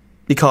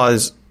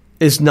because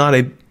it's not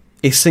a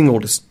single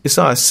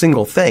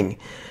thing.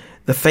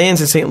 The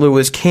fans in St.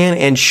 Louis can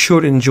and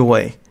should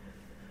enjoy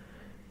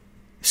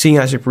seeing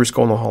Isaac Bruce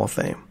go in the Hall of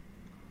Fame.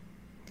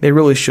 They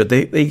really should.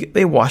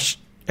 They watched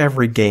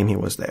every game he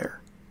was there.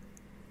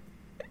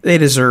 They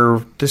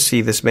deserve to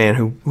see this man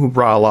who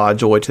brought a lot of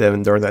joy to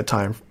them during that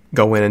time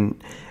go in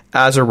and,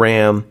 as a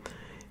Ram,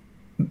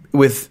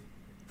 with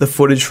the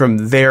footage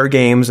from their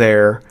games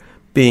there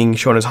being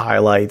shown as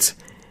highlights.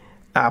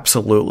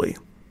 Absolutely.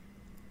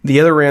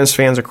 The other Rams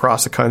fans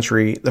across the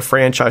country, the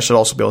franchise should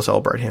also be able to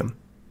celebrate him.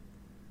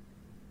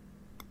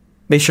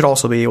 They should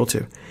also be able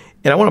to.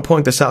 And I want to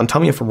point this out and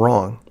tell me if I'm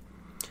wrong.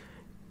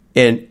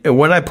 And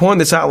when I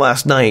pointed this out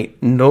last night,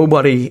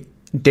 nobody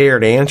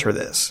dared answer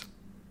this.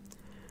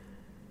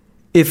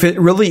 If it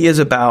really is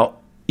about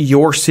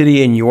your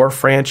city and your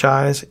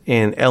franchise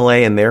and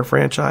LA and their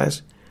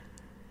franchise,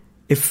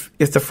 if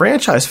the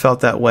franchise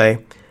felt that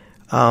way,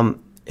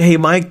 hey,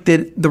 Mike,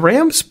 did the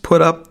Rams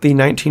put up the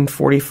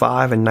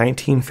 1945 and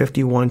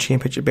 1951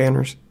 championship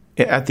banners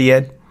at the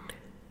Ed?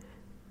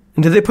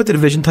 And did they put the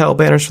division title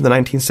banners from the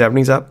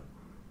 1970s up?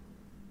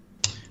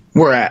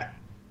 Where at?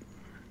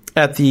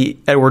 At the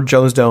Edward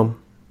Jones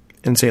Dome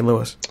in St.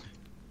 Louis.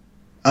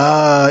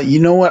 You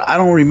know what? I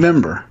don't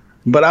remember.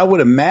 But I would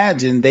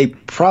imagine they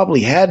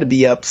probably had to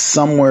be up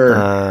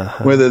somewhere,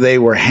 whether they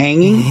were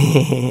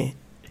hanging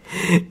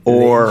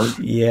or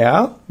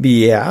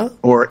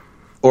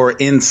or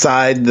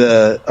inside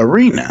the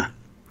arena.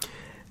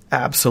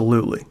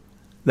 Absolutely.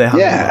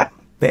 They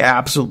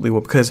absolutely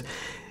will, because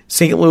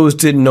St. Louis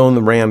didn't own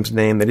the Rams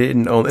name. They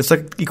didn't own. It's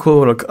like the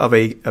equivalent of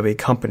a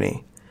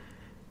company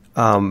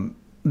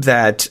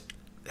that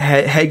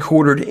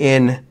headquartered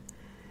in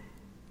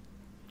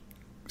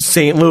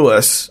St.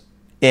 Louis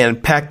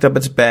and packed up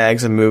its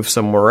bags and moved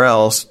somewhere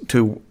else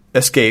to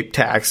escape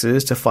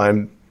taxes, to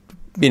find,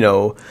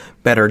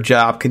 better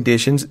job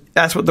conditions.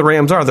 That's what the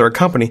Rams are. They're a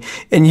company.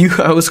 And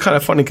it was kind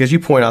of funny because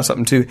you point out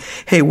something too.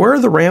 Hey, where are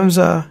the Rams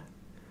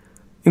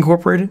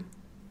incorporated?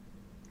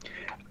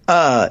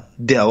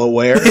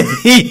 Delaware.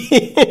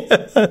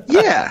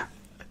 Yeah.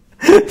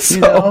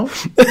 So,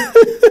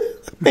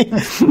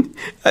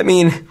 I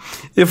mean,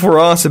 if we're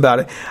honest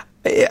about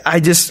it, I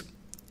just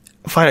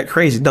find it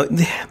crazy. No,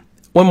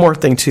 one more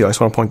thing too. I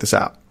just want to point this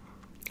out.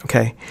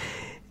 Okay.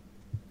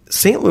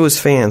 St. Louis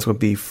fans would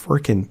be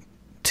freaking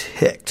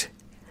ticked,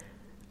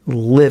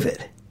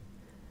 livid,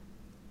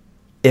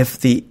 if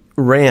the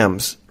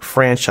Rams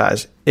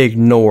franchise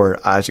ignored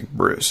Isaac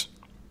Bruce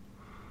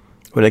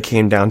when it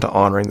came down to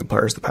honoring the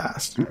players of the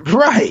past.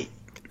 Right.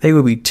 They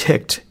would be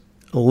ticked,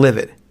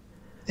 livid.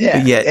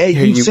 Yeah. Yet, hey,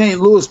 you St.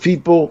 Louis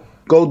people,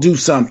 go do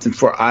something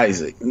for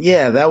Isaac.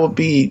 Yeah, that would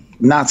be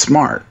not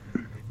smart.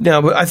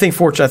 No, but I think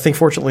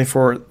fortunately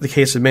for the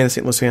case of many of the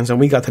St. Louis fans, and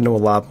we got to know a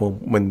lot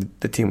when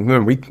the team.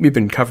 Remember, we've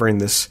been covering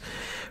this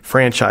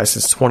franchise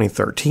since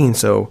 2013,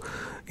 so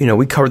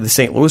we covered the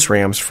St. Louis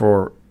Rams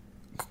for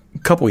a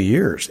couple of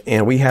years,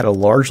 and we had a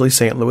largely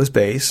St. Louis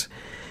base.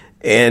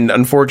 And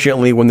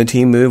unfortunately, when the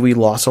team moved, we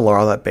lost a lot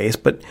of that base.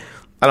 But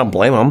I don't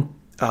blame them.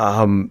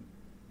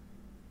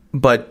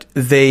 But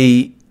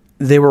they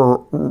were,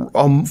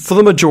 for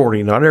the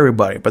majority, not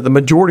everybody, but the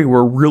majority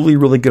were really,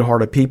 really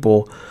good-hearted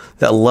people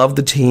that loved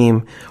the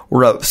team,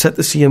 were upset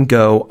to see him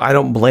go. I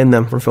don't blame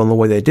them for feeling the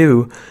way they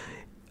do.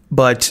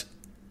 But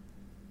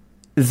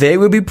they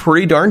would be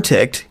pretty darn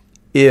ticked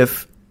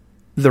if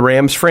the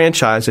Rams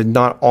franchise did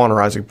not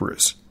honor Isaac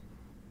Bruce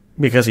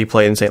because he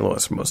played in St.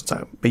 Louis for most of the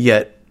time. But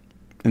yet,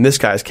 in this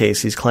guy's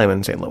case, he's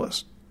claiming St.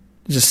 Louis.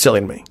 It's just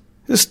silly to me.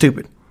 It's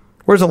stupid.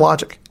 Where's the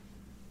logic?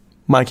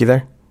 Mike, you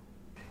there?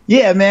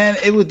 Yeah, man.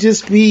 It would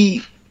just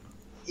be,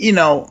 you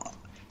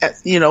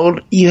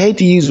hate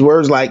to use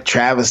words like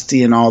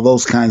travesty and all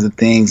those kinds of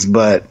things,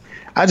 but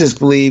I just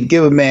believe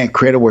give a man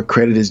credit where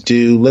credit is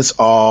due. Let's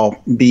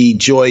all be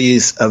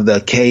joyous of the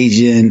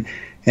occasion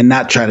and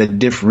not try to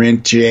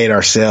differentiate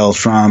ourselves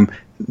from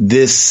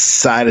this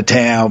side of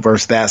town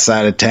versus that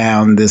side of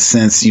town, this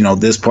sense,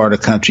 this part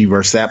of the country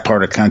versus that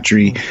part of the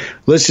country.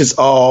 Let's just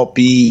all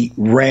be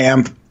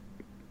Rams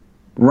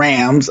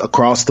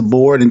across the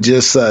board and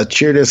just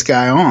cheer this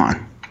guy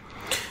on.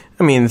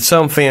 I mean,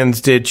 some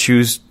fans did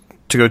choose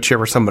to go cheer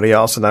for somebody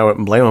else, and I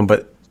wouldn't blame them,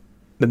 but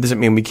that doesn't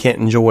mean we can't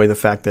enjoy the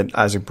fact that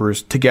Isaac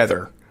Bruce,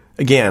 together,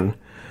 again,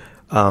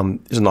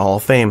 is in the Hall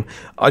of Fame.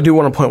 I do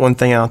want to point one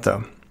thing out,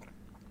 though.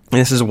 And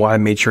this is why I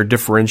made sure to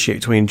differentiate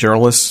between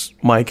journalists,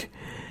 Mike,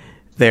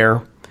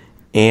 there,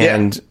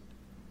 and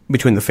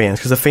between the fans.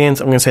 Because the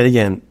fans, I'm going to say it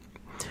again,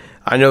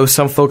 I know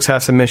some folks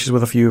have some issues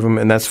with a few of them,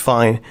 and that's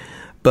fine,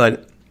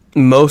 but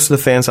most of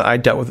the fans that I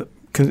dealt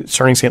with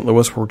concerning St.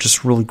 Louis were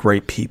just really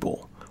great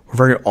people. Were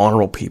very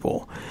honorable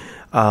people.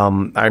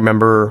 I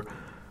remember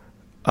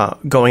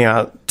going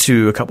out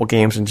to a couple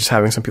games and just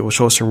having some people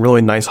show us some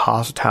really nice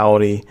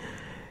hospitality,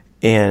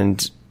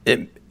 and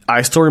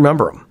I still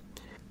remember them.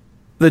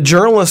 The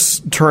journalists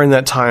during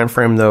that time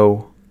frame,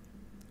 though,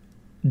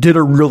 did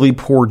a really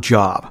poor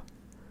job.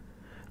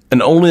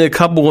 And only a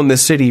couple in the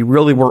city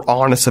really were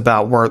honest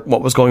about what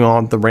was going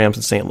on with the Rams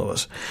in St.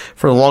 Louis.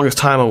 For the longest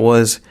time, it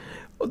was,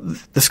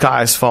 the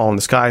sky's falling.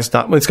 The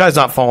sky's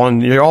not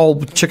falling. You're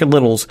all chicken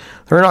littles.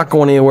 They're not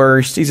going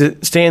anywhere.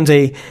 Stands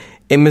a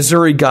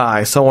Missouri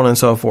guy, so on and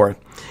so forth.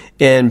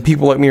 And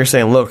people like me are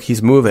saying, look,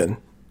 he's moving.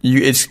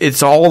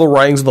 It's all the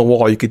writings on the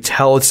wall. You could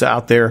tell it's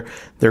out there.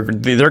 They're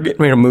getting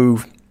ready to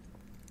move.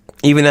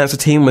 Even as the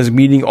team was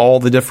meeting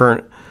all the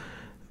different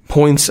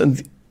points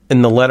in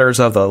the letters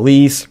of the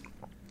lease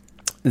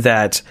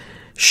that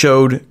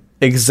showed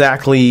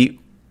exactly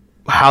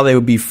how they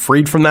would be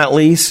freed from that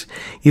lease,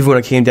 even when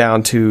it came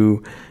down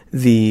to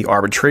the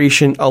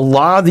arbitration. A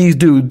lot of these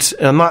dudes,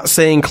 and I'm not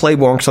saying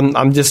Claiborne, because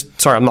I'm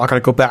just sorry, I'm not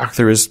going to go back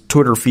through his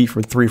Twitter feed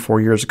from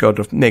 3-4 years ago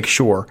to make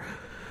sure,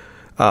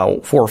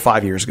 4 or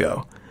 5 years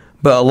ago.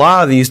 But a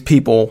lot of these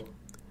people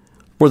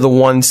were the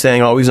ones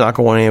saying, oh, he's not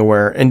going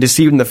anywhere, and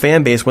deceiving the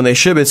fan base when they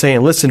should have been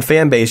saying, listen,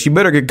 fan base, you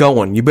better get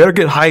going. You better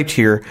get hyped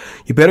here.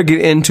 You better get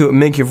into it and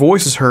make your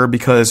voices heard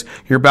because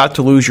you're about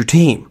to lose your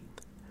team.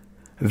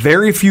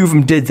 Very few of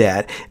them did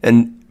that,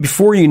 and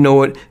before you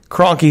know it,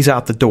 Kroenke's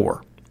out the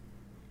door.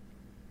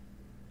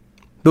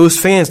 Those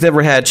fans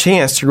never had a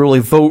chance to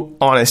really vote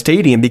on a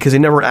stadium because they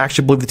never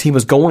actually believed the team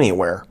was going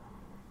anywhere.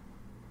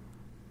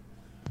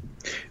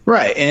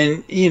 Right,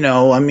 and,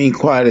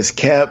 quiet as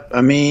kept.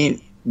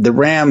 The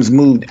Rams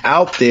moved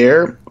out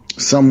there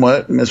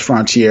somewhat, Ms.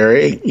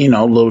 Franchieri,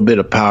 a little bit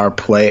of power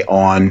play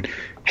on,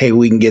 hey,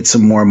 we can get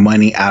some more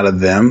money out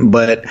of them.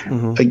 But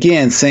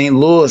again, St.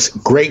 Louis,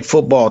 great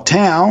football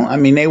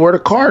town. They were the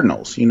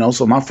Cardinals,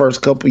 so my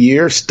first couple of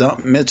years,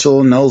 Stump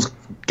Mitchell and those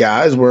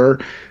guys were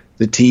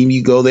the team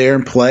you go there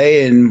and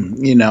play,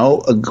 and, you know,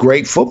 a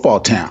great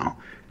football town.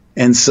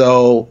 And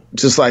so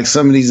just like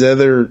some of these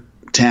other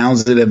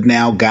towns that have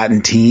now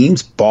gotten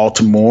teams,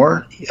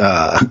 Baltimore,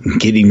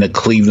 getting the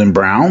Cleveland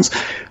Browns,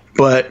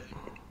 but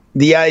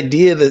the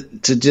idea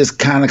to just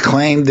kind of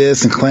claim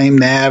this and claim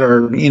that,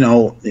 or, you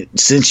know,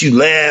 since you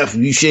left,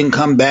 you shouldn't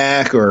come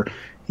back, or,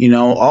 you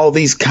know, all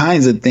these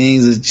kinds of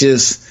things is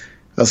just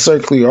a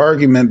circular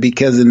argument,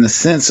 because in the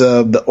sense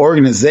of the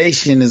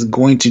organization is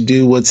going to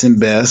do what's in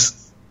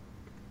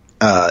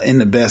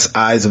the best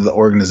eyes of the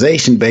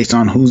organization based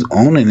on who's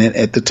owning it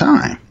at the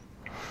time.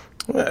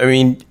 I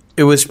mean,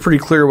 it was pretty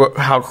clear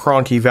how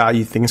Kroenke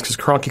valued things, because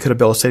Kroenke could have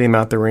built a stadium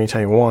out there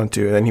anytime he wanted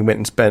to, and then he went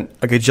and spent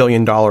like $1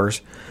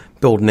 gajillion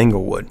building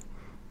Inglewood,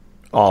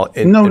 all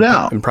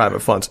in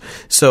private funds.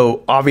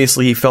 So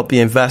obviously he felt the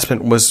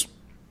investment was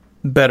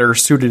better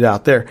suited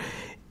out there.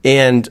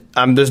 And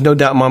there's no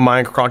doubt in my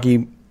mind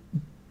Kroenke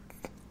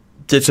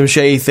did some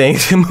shady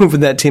things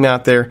moving that team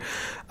out there,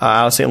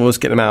 out of St. Louis,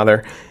 getting them out of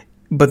there.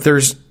 But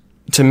there's,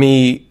 to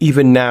me,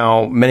 even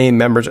now, many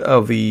members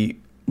of the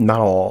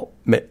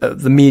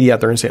media out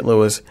there in St.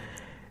 Louis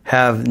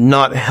have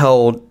not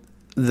held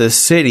the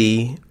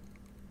city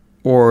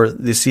or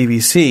the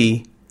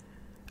CVC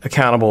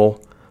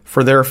accountable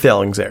for their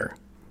failings there.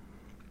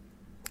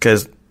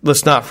 Because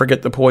let's not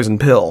forget the poison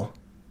pill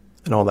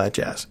and all that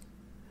jazz.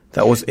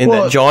 That was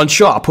that John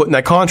Shaw put in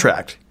that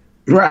contract.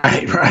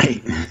 Right.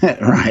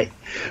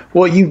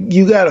 Well,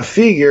 you got to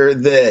figure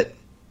that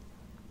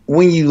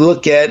when you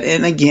look at,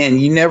 and again,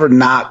 you never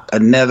knock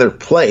another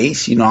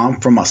place. You know, I'm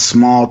from a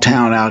small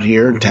town out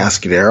here in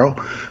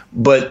Tascadero,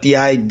 but the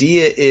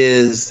idea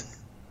is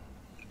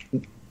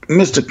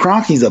Mr.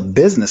 Kroenke's a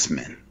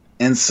businessman.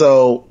 And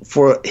so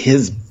for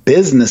his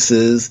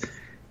businesses,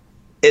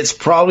 it's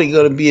probably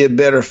going to be a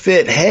better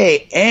fit.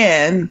 Hey,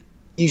 and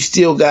you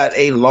still got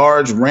a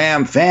large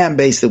Ram fan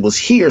base that was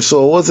here.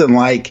 So it wasn't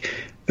like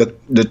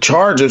the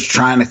Chargers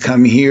trying to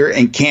come here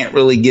and can't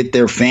really get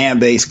their fan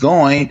base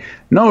going.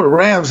 No, the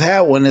Rams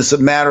had one. It's a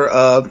matter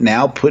of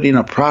now putting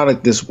a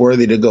product that's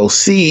worthy to go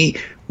see,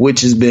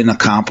 which has been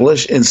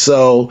accomplished. And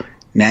so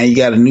now you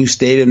got a new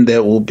stadium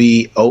that will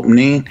be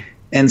opening.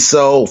 And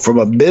so from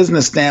a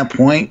business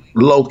standpoint,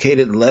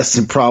 located less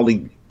than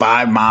probably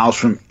 5 miles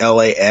from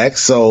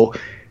LAX, so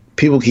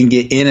people can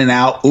get in and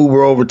out,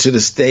 Uber over to the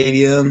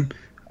stadium.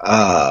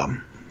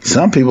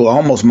 Some people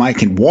almost might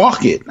can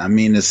walk it. I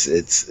mean,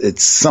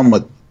 it's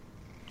somewhat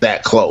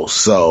that close.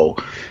 So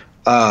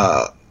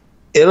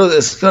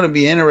it's going to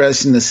be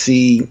interesting to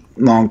see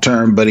long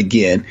term. But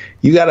again,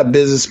 you got a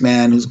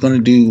businessman who's going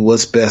to do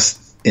what's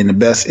best in the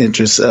best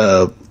interest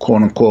of,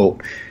 quote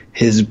unquote,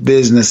 his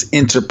business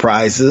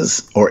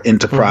enterprises, or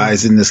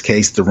enterprise in this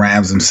case, the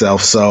Rams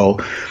themselves. So,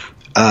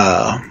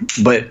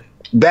 but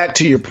back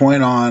to your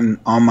point on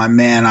my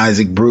man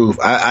Isaac Bruce.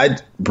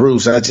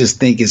 Bruce, I just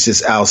think it's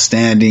just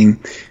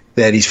outstanding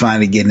that he's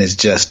finally getting his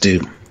just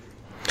due.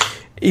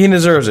 He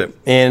deserves it,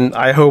 and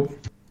I hope,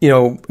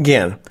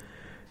 again,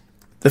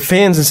 the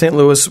fans in St.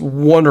 Louis,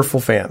 wonderful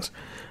fans,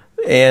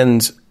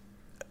 and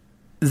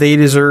they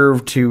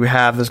deserve to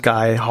have this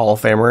guy Hall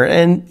of Famer,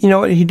 and you know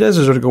what, he does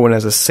deserve to go in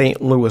as a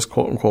St. Louis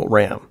quote unquote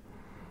Ram,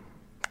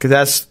 because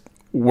that's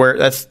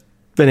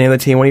the name of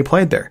the team when he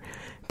played there,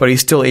 but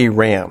he's still a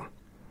Ram.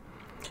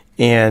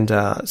 And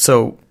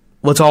so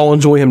let's all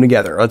enjoy him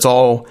together. Let's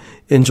all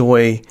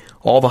enjoy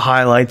all the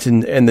highlights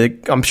and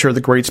I'm sure the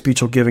great speech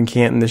he'll give in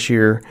Canton this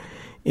year.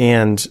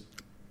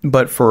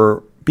 But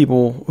for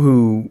people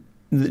who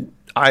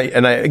I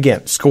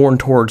again scorn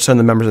towards some of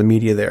the members of the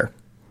media there,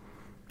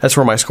 that's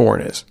where my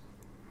scorn is.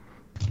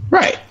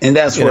 Right, and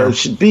that's where it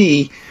should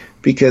be,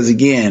 because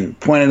again,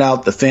 pointed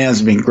out the fans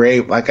have been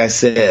great. Like I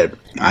said,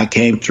 I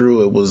came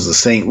through. It was the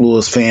St.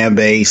 Louis fan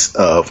base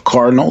of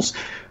Cardinals.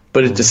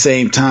 But at the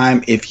same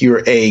time, if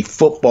you're a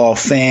football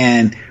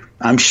fan,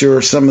 I'm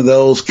sure some of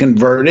those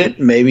converted,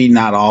 maybe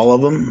not all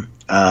of them,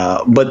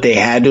 but they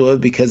had to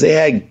have, because they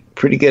had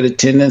pretty good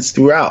attendance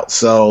throughout.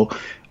 So,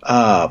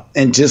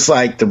 and just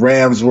like the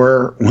Rams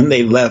were when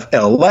they left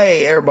LA,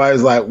 everybody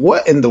was like,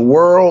 what in the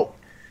world?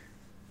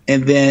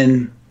 And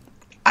then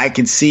I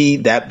could see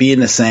that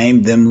being the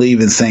same, them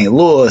leaving St.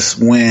 Louis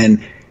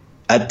when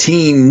a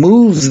team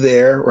moves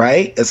there,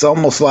 right? It's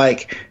almost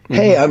like,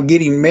 hey, I'm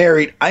getting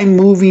married. I'm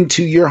moving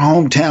to your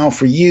hometown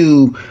for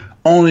you,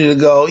 only to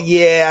go,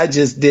 yeah, I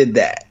just did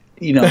that.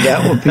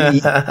 That would be,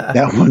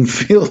 that wouldn't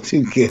feel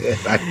too good.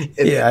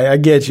 I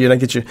get you.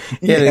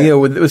 Yeah,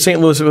 with St.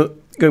 Louis,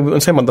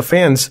 when saying about the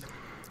fans,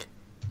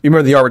 you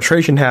remember the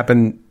arbitration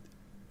happened.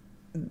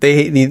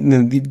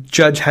 The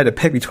judge had to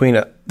pick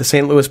between the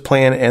St. Louis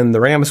plan and the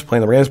Rams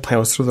plan. The Rams plan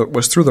was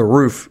through the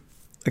roof,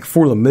 like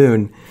for the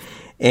moon.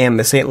 And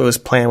the St. Louis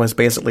plan was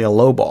basically a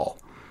low ball.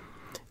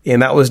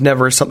 And that was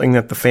never something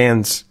that the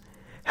fans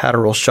had a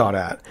real shot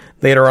at.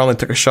 Later on, they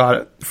took a shot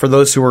at, for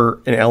those who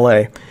were in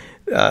LA,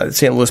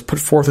 St. Louis put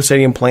forth a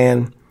stadium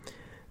plan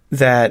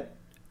that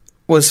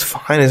was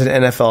fine as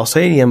an NFL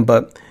stadium,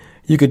 but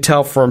you could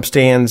tell from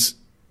Stan's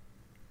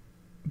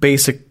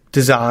basic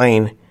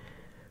design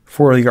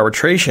for the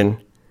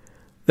arbitration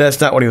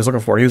That's not what he was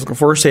looking for. He was looking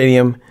for a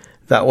stadium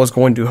that was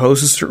going to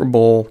host a Super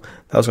Bowl,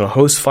 that was going to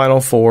host Final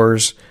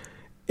Fours,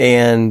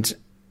 and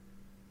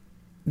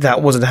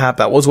that wasn't happen.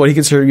 That was what he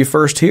considered to be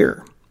first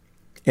tier,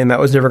 and that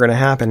was never going to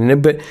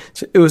happen. But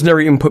it was never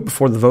even put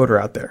before the voter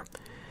out there.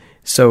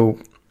 So,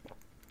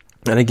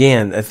 and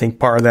again, I think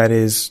part of that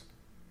is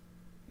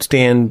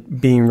Stan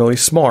being really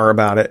smart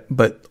about it,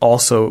 but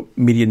also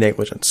media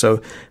negligence.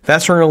 So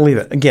that's where I'm going to leave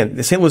it. Again,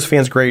 the St. Louis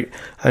fan's great.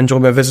 I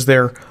enjoyed my visits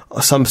there.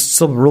 Some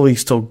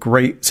still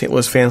great St.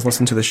 Louis fans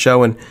listen to the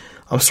show, and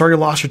I'm sorry you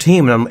lost your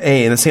team.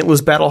 And the St.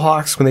 Louis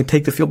Battlehawks, when they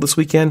take the field this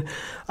weekend,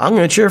 I'm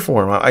going to cheer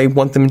for them. I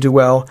want them to do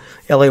well.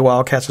 LA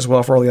Wildcats as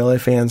well for all the LA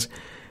fans.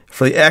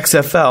 For the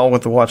XFL, we'll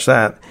have to watch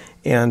that,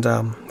 and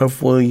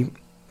hopefully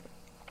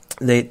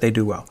they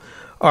do well.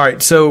 All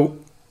right, so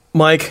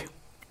Mike,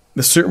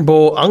 the Super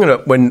Bowl,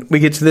 when we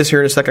get to this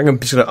here in a second, I'm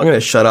gonna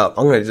shut up.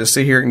 I'm gonna just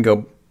sit here and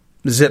go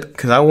zip,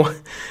 because I want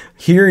to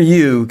hear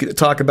you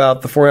talk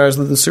about the 49ers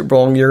of the Super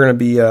Bowl, and you're gonna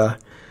be a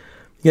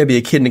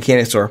kid in a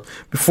candy store.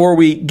 Before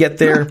we get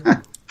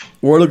there,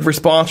 we're looking for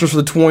sponsors for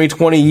the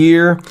 2020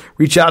 year.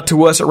 Reach out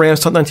to us at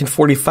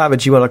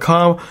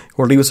ramstalk1945@gmail.com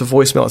or leave us a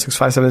voicemail at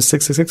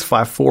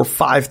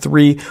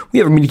 657-666-5453. We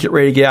have a media kit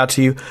ready to get out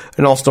to you.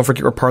 And also don't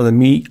forget we're part of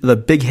the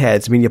Big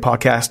Heads Media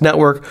Podcast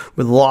Network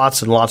with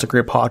lots and lots of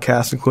great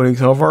podcasts, including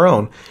some of our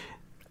own.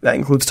 That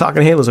includes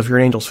Talking Halos if you're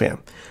an Angels fan.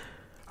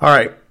 All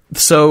right.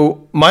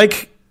 So,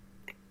 Mike,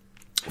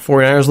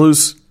 49ers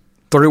lose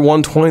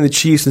 31-20 the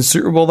Chiefs in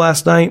Super Bowl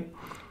last night.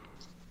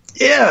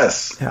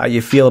 Yes. How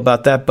you feel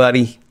about that,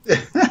 buddy?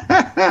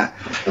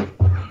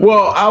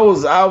 Well, I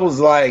was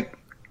like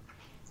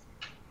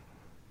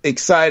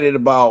excited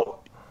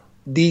about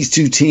these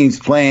two teams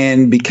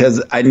playing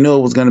because I knew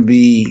it was going to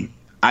be.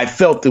 I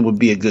felt it would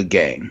be a good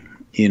game.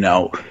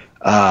 Got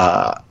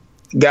a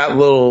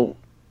little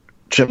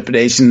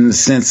trepidation in the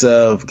sense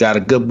of got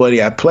a good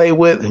buddy I play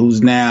with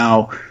who's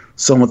now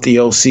somewhat the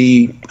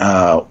OC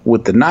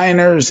with the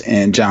Niners,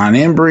 and John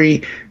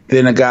Embry.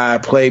 Then a guy I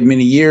played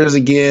many years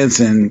against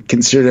and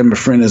considered him a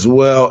friend as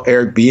well,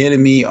 Eric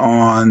Bieniemy,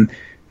 on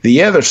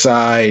the other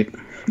side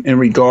in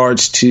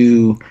regards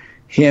to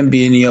him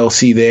being the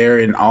OC there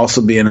and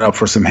also being up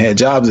for some head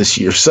jobs this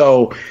year.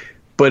 So,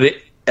 but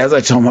as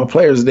I told my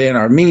players today in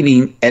our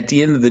meeting, at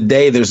the end of the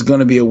day, there's going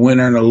to be a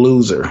winner and a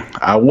loser.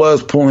 I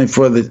was pulling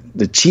for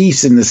the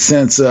Chiefs in the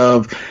sense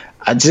of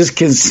I just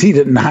can see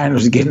the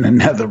Niners getting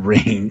another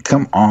ring.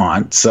 Come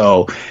on.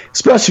 So,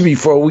 especially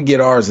before we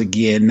get ours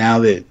again, now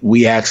that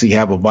we actually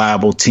have a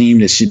viable team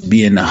that should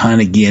be in the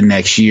hunt again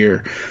next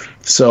year.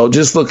 So,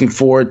 just looking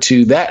forward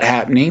to that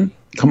happening.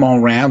 Come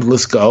on, Rams,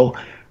 let's go.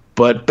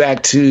 But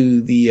back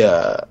to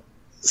the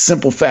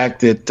simple fact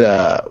that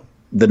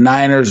the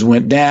Niners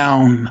went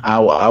down, I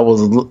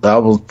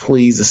was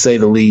pleased to say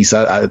the least.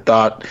 I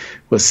thought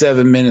with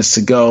 7 minutes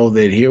to go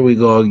that here we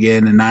go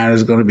again. The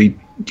Niners are going to be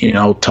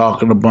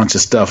talking a bunch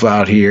of stuff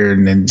out here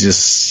and then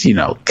just,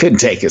 couldn't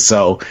take it.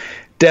 So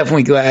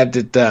definitely glad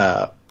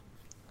that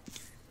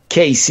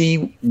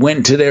KC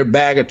went to their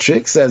bag of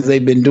tricks as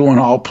they've been doing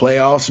all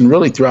playoffs and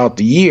really throughout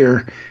the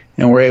year,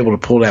 and were able to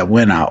pull that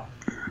win out.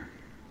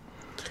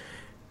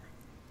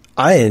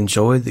 I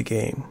enjoyed the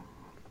game.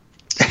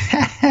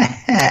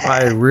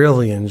 I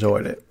really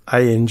enjoyed it. I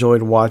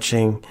enjoyed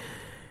watching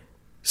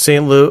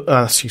San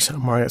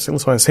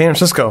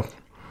Francisco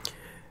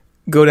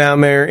go down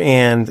there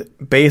and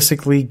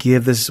basically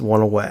give this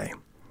one away.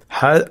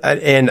 I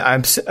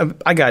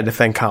got to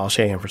defend Kyle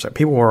Shanahan for a second.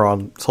 People were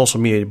on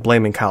social media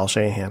blaming Kyle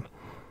Shanahan.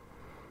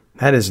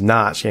 That is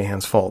not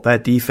Shanahan's fault.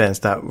 That defense,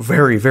 that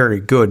very, very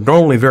good,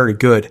 normally very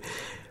good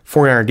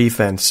 49er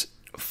defense,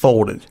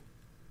 folded.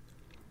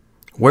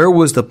 Where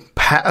was the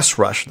pass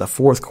rush in the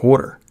fourth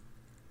quarter?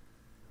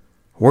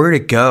 Where'd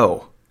it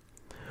go?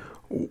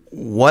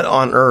 What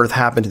on earth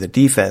happened to the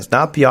defense,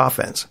 not the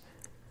offense?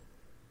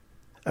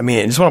 I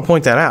just want to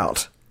point that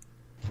out.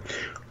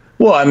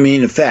 Well,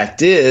 the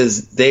fact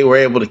is they were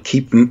able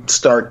to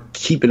start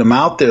keeping them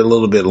out there a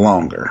little bit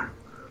longer.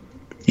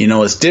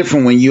 It's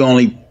different when you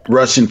only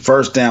rushing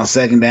first down,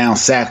 second down,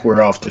 sack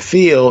we're off the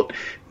field.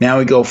 Now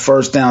we go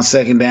first down,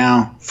 second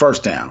down,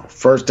 first down,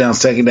 first down,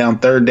 second down,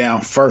 third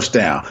down, first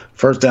down,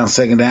 first down,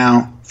 second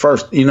down,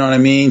 first. You know what I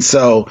mean?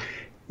 So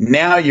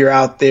now you're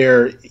out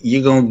there,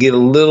 you're going to get a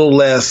little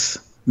less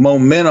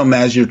momentum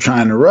as you're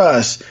trying to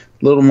rush, a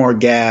little more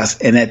gas.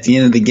 And at the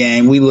end of the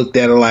game, we looked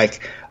at it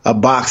like a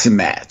boxing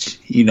match.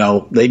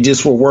 They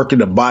just were working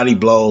the body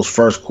blows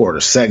first quarter,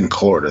 second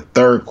quarter,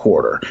 third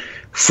quarter,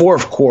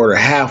 fourth quarter,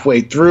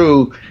 halfway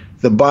through,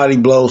 the body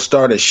blows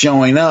started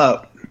showing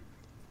up.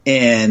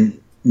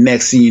 And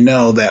next thing you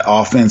know, that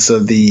offense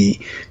of the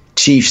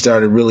Chiefs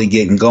started really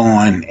getting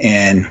going.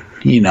 And,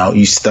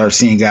 you start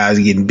seeing guys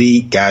getting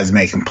beat, guys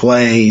making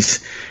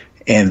plays.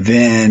 And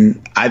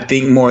then I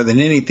think more than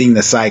anything,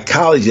 the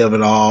psychology of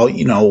it all,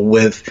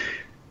 with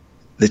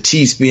the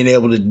Chiefs being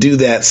able to do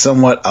that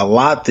somewhat a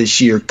lot this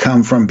year,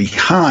 come from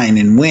behind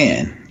and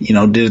win,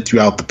 did it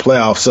throughout the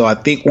playoffs. So I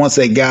think once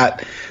they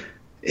got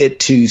it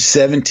to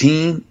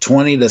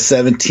 20 to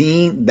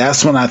 17,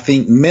 that's when I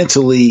think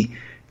mentally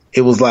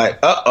it was like,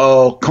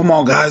 uh-oh, come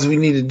on, guys, we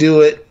need to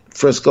do it.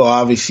 Frisco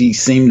obviously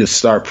seemed to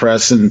start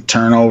pressing,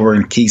 turnover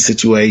in key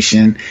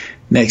situation.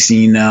 Next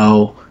thing you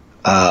know,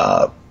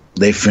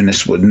 they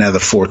finished with another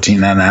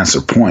 14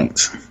 unanswered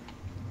points.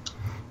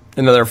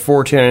 Another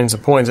 14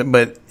 unanswered points,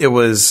 but it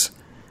was.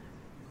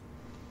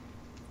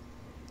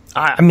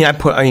 On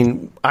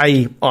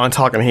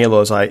Talking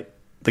Halos,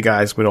 the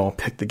guys would all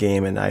pick the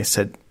game, and I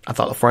said I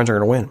thought the Friends are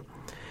going to win,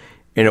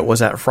 and it was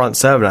that front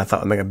seven I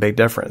thought would make a big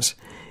difference.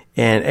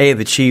 And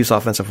the Chiefs'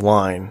 offensive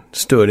line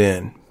stood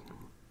in;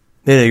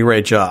 they did a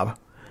great job,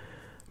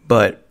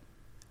 but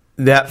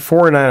that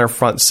 49er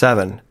front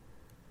seven,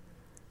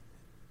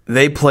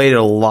 they played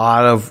a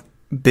lot of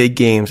big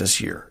games this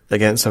year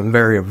against some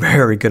very,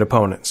 very good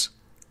opponents.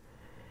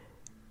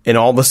 And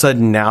all of a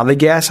sudden now they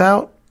gas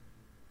out?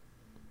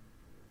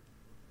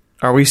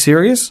 Are we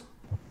serious?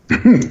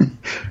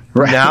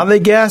 Right. Now they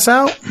gas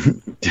out?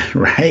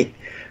 Right.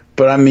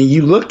 But, I mean,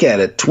 you look at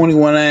it,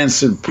 21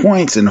 answered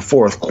points in the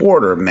fourth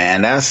quarter,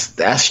 man.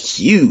 That's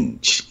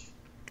huge.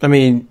 I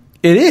mean,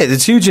 it is.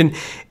 It's huge.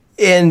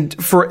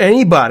 And for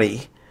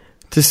anybody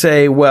to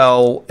say,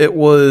 well, it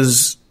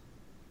was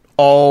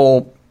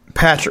all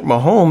Patrick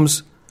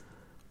Mahomes,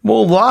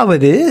 well, a lot of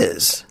it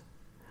is.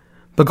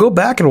 But go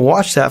back and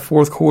watch that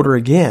fourth quarter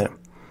again.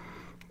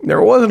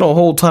 There wasn't a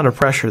whole ton of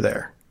pressure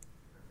there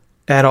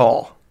at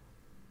all.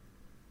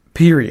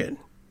 Period.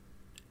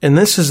 And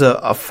this is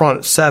a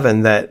front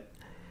seven that,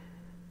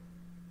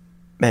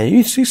 man,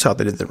 you saw what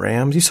they did to the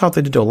Rams. You saw what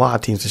they did to a lot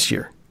of teams this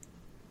year.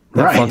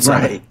 That front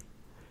seven. Right.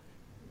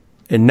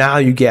 And now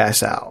you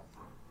gas out.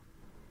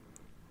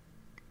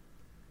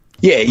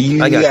 Yeah, you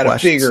got to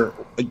questions. figure,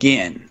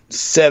 again,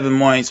 7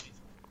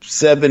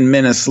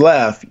 minutes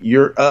left,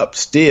 you're up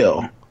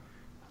still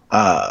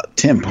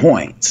 10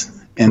 points.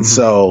 And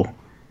so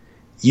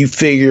you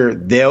figure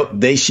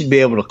they should be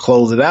able to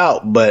close it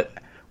out. But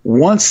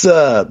once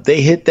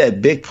they hit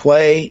that big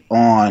play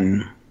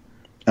on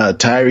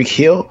Tyreek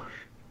Hill,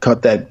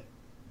 caught that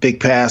big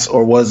pass,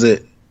 or was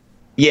it?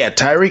 Yeah,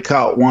 Tyreek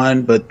caught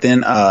one, but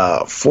then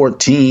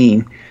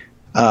 14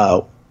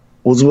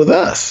 was with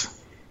us.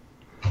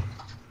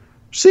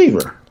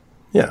 Receiver.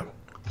 Yeah.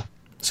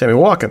 Sammy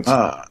Watkins.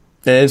 And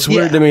it's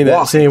weird yeah, to me that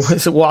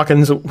Watkins. Sammy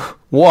Watkins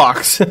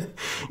walks. Gets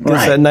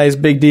Right. that nice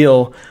big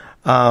deal.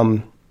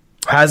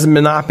 Hasn't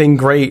been not been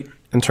great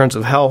in terms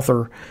of health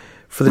or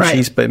for the Right.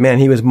 Chiefs, but man,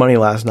 he was money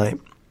last night.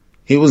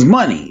 It was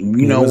money,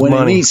 when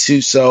money. it needs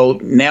to. So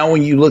now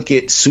when you look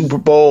at Super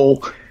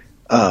Bowl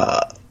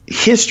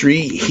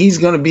history, he's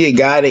going to be a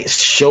guy that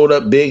showed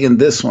up big in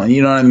this one.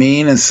 You know what I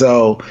mean? And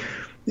so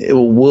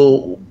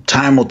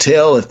time will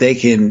tell if they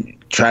can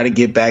try to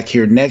get back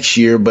here next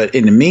year. But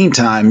in the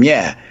meantime,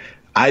 yeah,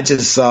 I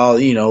just saw,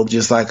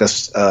 just like a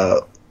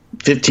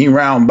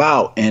 15-round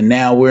bout, and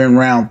now we're in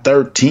round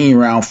 13,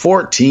 round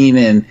 14,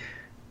 and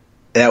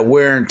that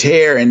wear and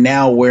tear, and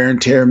now wear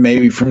and tear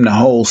maybe from the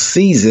whole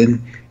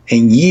season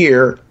and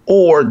year,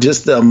 or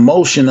just the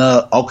emotion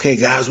of, okay,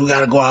 guys, we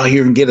got to go out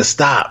here and get a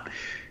stop.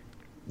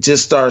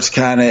 Just starts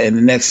kind of, and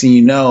the next thing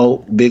you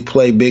know, big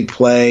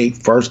play,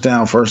 first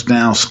down,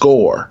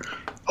 score.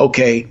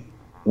 Okay,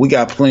 we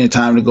got plenty of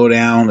time to go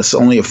down. It's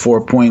only a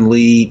 4-point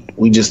lead.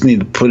 We just need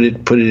to put it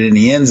in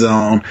the end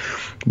zone.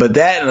 But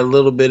that, and a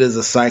little bit, is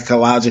a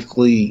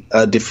psychologically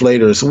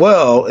deflator as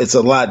well. It's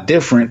a lot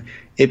different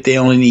if they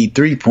only need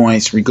 3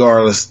 points,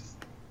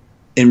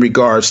 in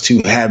regards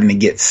to having to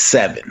get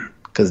 7.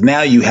 Because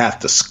now you have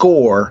to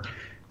score.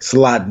 It's a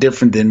lot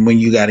different than when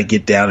you got to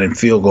get down in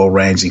field goal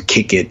range and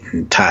kick it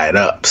and tie it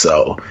up.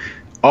 So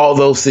all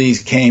those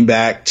things came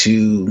back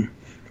to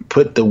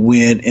put the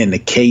win in the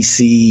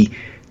KC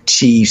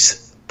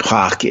Chiefs'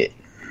 pocket.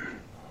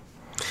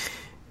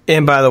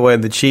 And by the way,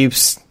 the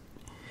Chiefs,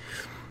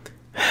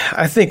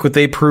 I think what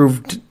they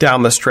proved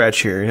down the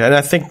stretch here, and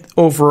I think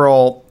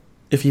overall,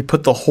 if you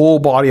put the whole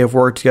body of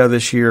work together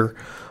this year,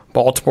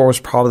 Baltimore was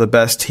probably the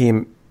best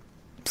team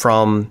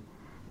from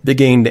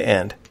beginning to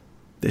end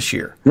this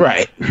year.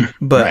 Right.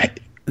 But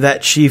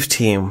that Chiefs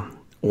team,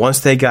 once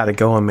they got it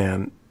going,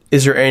 man,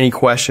 is there any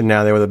question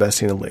now they were the best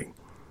team in the league?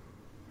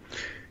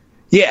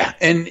 Yeah,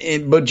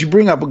 but you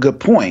bring up a good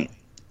point.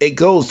 It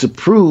goes to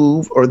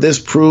prove, or this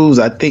proves,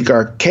 I think,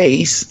 our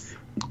case,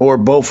 or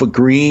both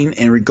agreeing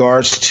in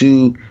regards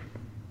to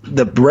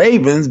the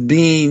Ravens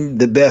being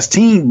the best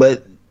team,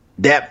 but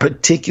that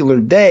particular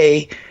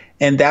day,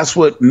 and that's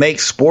what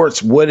makes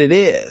sports what it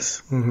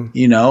is.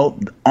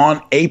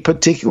 On a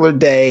particular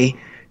day,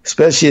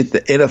 especially at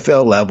the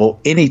NFL level,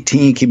 any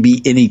team can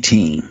be any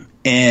team.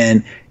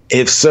 And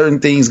if certain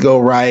things go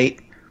right,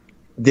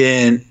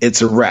 then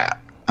it's a wrap.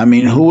 I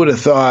mean, who would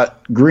have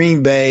thought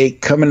Green Bay,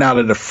 coming out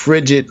of the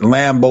frigid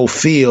Lambeau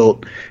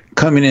Field,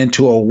 coming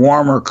into a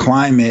warmer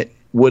climate,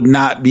 would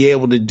not be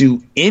able to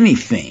do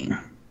anything?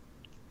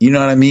 You know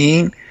what I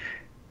mean?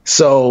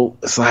 So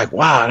it's like,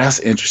 wow, that's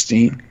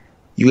interesting.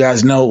 You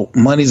guys know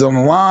money's on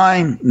the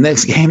line.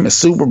 Next game is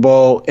Super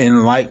Bowl,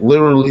 and like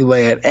literally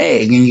lay an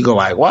egg, and you go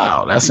like,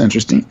 wow, that's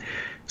interesting.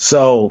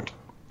 So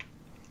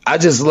I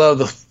just love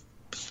the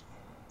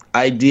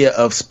idea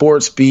of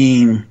sports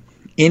being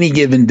any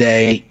given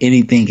day,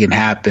 anything can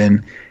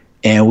happen.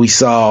 And we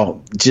saw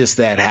just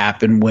that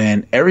happen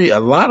when a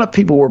lot of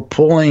people were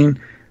pulling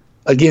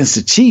against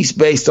the Chiefs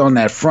based on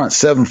that front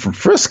seven from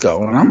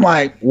Frisco. And I'm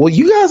like, well,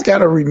 you guys got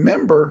to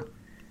remember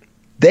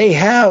they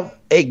have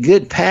a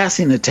good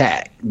passing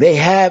attack. They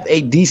have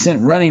a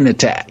decent running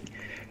attack.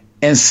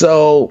 And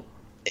so,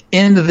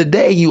 end of the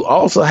day, you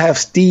also have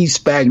Steve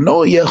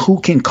Spagnuolo who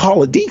can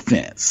call a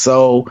defense.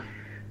 So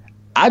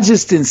I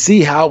just didn't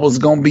see how it was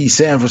going to be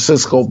San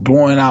Francisco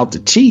blowing out the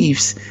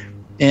Chiefs.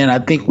 And I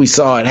think we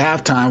saw at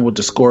halftime with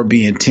the score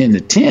being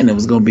 10-10, it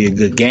was going to be a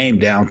good game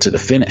down to the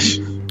finish.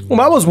 Well,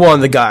 I was one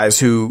of the guys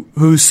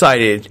who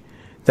cited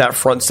that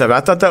front seven.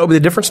 I thought that would be the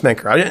difference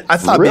maker. I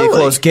thought it'd be a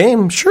close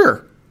game,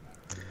 sure.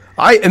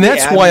 And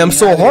that's why I'm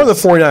so hard on the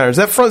 49ers.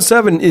 That front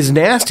seven is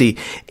nasty.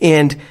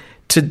 And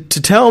to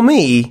tell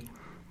me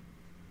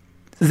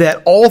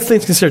that all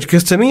things considered,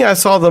 because to me I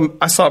saw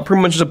it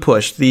pretty much as a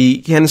push.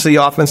 The Kansas City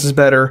offense is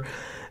better.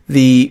 To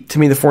me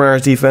the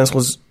 49ers defense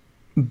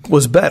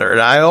was better.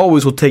 And I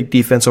always will take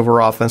defense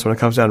over offense when it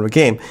comes down to a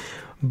game.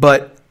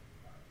 But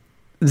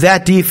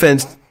that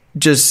defense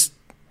it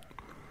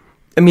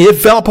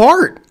fell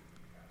apart.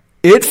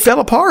 It fell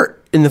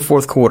apart in the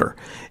fourth quarter.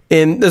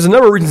 And there's a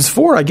number of reasons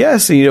for it, I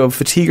guess,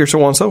 fatigue or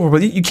so on and so forth.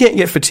 But you can't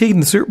get fatigued in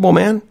the Super Bowl,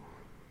 man.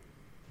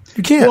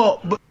 You can't.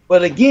 Well,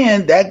 but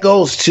again, that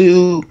goes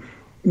to,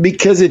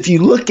 because if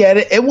you look at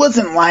it, it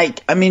wasn't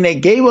like, they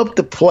gave up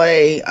the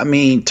play.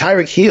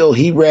 Tyreek Hill,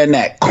 he ran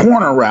that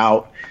corner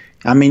route.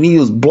 He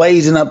was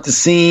blazing up the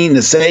seam.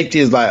 The safety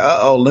is like,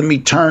 let me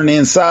turn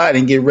inside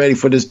and get ready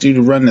for this dude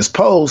to run this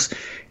post.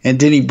 And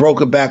then he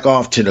broke it back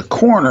off to the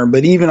corner.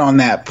 But even on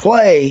that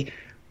play,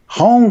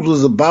 Holmes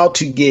was about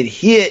to get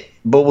hit,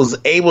 but was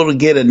able to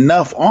get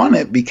enough on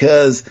it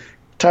because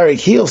Tyreek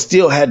Hill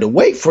still had to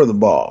wait for the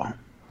ball.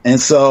 And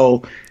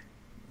so,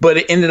 but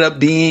it ended up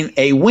being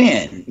a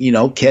win,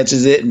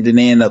 catches it and then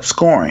they end up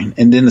scoring.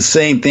 And then the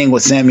same thing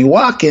with Sammy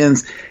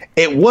Watkins.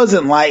 It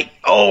wasn't like,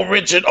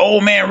 Richard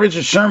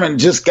Sherman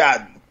just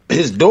got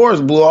his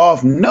doors blew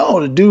off. No,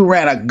 the dude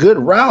ran a good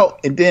route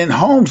and then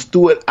Holmes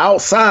threw it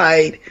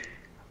outside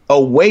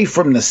away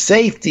from the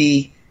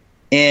safety,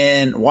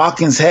 and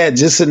Watkins had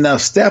just enough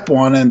step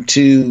on him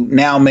to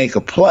now make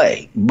a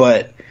play.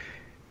 But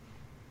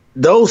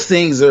those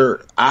things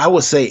are, I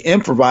would say,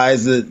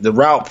 improvised. The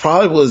route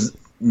probably was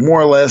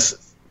more or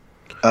less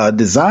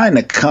designed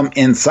to come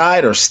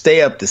inside or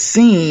stay up the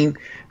seam.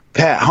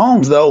 Pat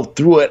Holmes, though,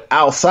 threw it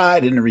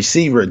outside and the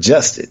receiver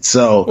adjusted.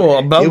 So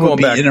it would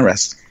be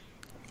interesting.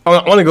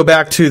 I want to go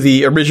back to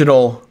the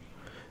original.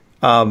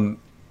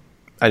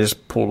 I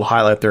just pulled a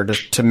highlight there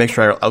just to make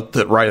sure I put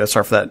it right.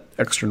 Sorry for that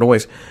extra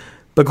noise.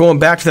 But going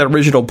back to that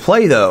original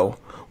play, though,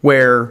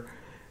 where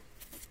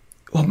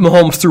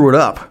Mahomes threw it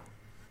up,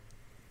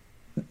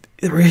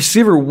 the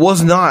receiver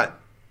was not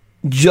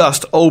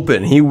just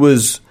open. He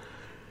was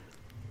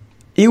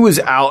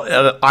out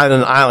on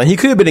an island. He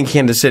could have been in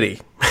Kansas City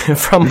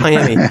from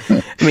Miami.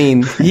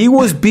 He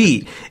was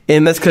beat.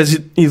 And that's because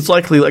he's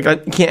likely, I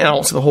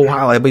don't see the whole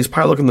highlight, but he's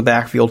probably looking in the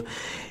backfield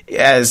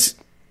as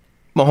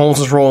Mahomes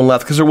was rolling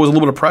left because there was a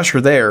little bit of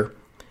pressure there.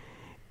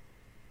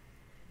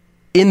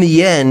 In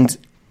the end,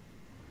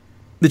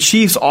 the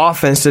Chiefs'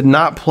 offense did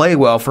not play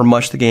well for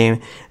much of the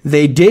game.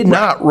 They did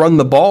not run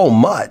the ball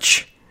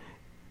much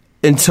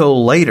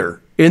until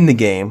later in the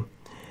game.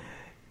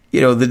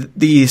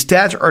 The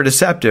stats are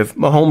deceptive.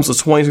 Mahomes was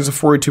 26 of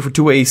 42 for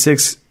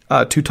 286,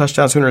 2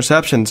 touchdowns, 2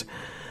 interceptions.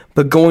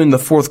 But going in the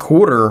fourth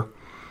quarter,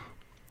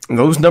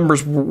 those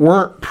numbers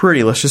weren't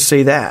pretty. Let's just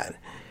say that.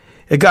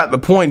 It got to the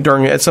point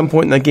at some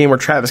point in that game where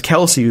Travis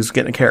Kelce was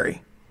getting a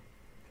carry.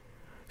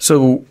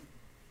 So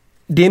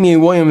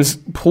Damian Williams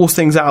pulls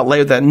things out late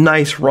with that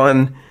nice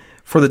run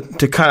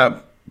to kind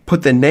of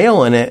put the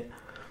nail in it.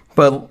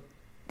 But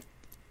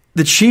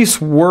the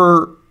Chiefs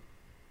were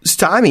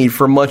stymied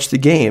for much of the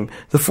game.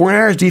 The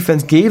 49ers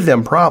defense gave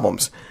them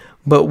problems.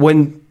 But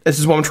this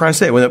is what I'm trying to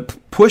say, when the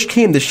push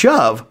came to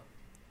shove,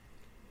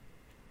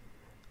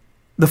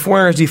 the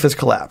 49ers defense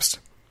collapsed.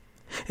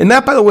 And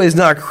that, by the way, is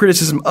not a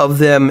criticism of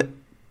them.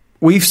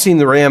 We've seen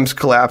the Rams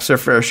collapse their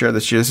fair share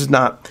this year. This is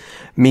not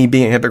me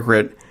being a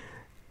hypocrite.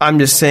 I'm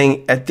just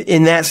saying,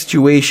 in that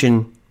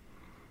situation,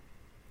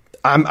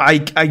 I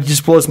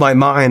just blows my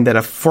mind that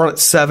a front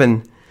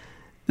seven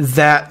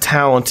that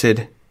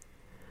talented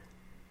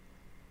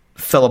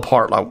fell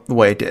apart the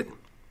way it did.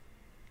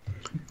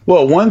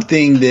 Well, one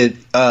thing that,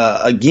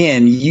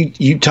 again,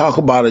 you talk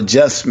about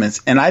adjustments,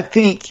 and I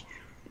think,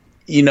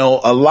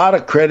 a lot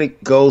of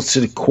credit goes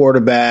to the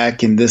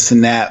quarterback and this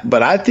and that,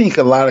 but I think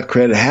a lot of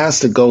credit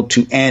has to go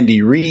to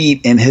Andy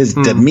Reid and his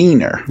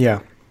demeanor. Yeah.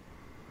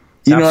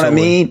 You know what I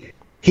mean?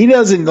 He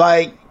doesn't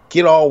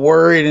get all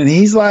worried, and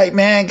he's like,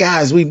 man,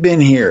 guys, we've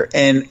been here.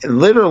 And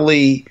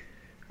literally,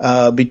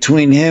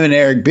 between him and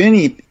Eric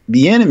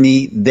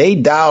Bieniemy, they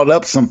dialed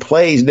up some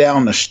plays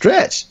down the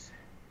stretch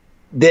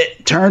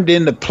that turned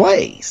into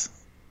plays.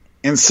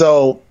 And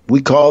so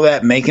we call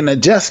that making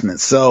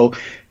adjustments. So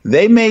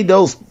they made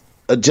those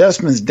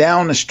adjustments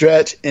down the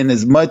stretch, and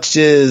as much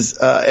as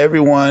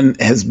everyone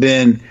has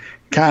been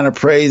kind of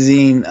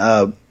praising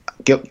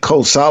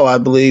Coach Sala, I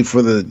believe,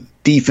 for the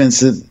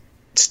defensive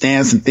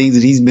stance and things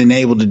that he's been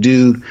able to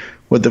do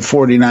with the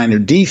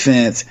 49er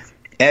defense.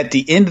 At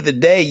the end of the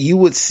day, you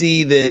would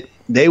see that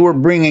they were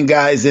bringing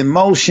guys in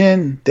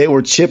motion. They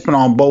were chipping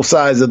on both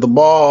sides of the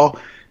ball,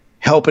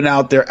 helping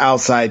out their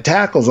outside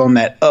tackles on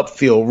that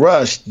upfield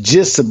rush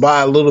just to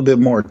buy a little bit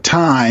more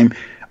time.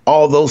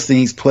 All those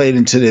things played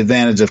into the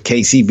advantage of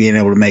KC being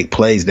able to make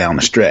plays down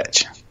the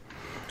stretch.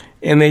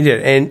 And they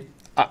did. And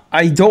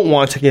I don't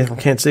want to take anything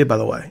from Kansas City, by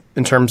the way,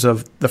 in terms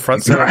of the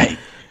front seven. Right.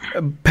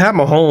 Pat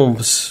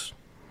Mahomes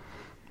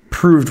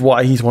proved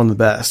why he's one of the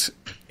best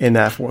in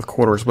that fourth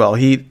quarter as well.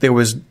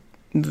 Even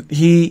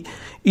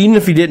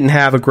if he didn't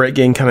have a great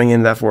game coming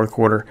into that fourth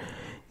quarter,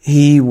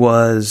 he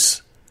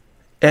was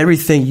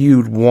everything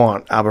you'd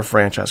want out of a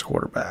franchise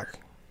quarterback.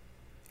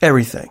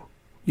 Everything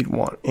you'd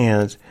want.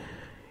 And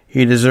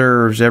he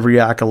deserves every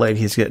accolade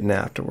he's getting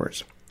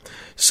afterwards.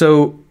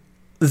 So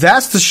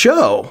that's the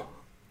show.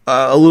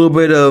 A little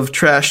bit of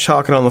trash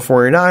talking on the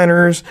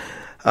 49ers.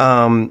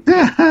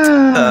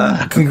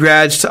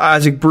 Congrats to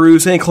Isaac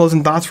Bruce. Any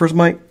closing thoughts for us,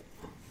 Mike?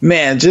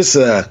 Man, just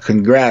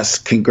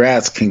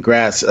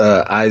congrats,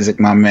 Isaac,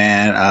 my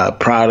man.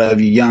 Proud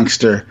of you,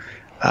 youngster.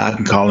 I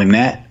can call him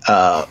that.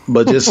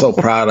 But just so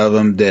proud of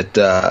him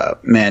that,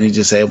 man, he's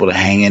just able to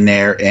hang in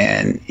there.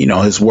 And,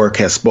 his work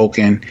has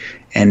spoken.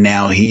 And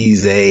now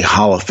he's a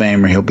Hall of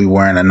Famer. He'll be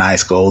wearing a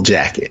nice gold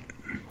jacket.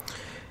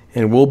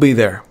 And we'll be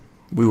there.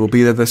 We will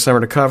be there this summer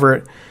to cover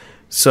it.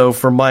 So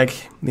for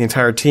Mike, the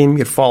entire team, you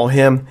can follow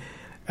him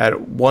at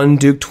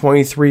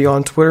OneDuke23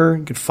 on Twitter.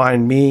 You can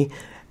find me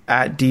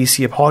at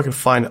DC Apollo. You can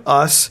find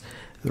us,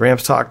 the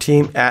Rams Talk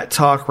team, at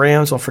Talk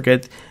Rams. Don't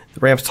forget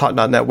the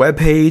RamsTalk.net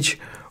webpage,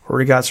 where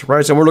we got some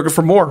writers. And we're looking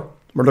for more.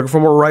 We're looking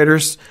for more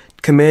writers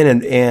to come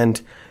in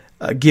and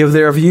give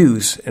their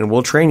views. And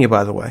we'll train you,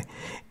 by the way.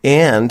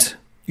 And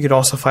you can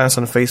also find us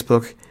on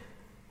Facebook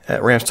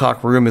at Rams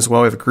Talk Room as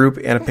well. We have a group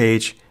and a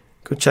page.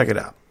 Go check it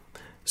out.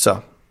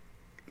 So,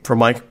 for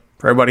Mike,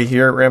 for everybody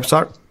here at Rams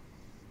Talk,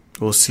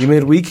 we'll see you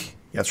midweek.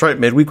 That's right,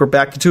 midweek. We're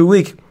back to 2 a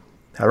week.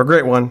 Have a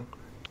great one.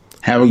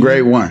 Have a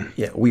great one.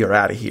 Yeah, we are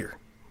out of here.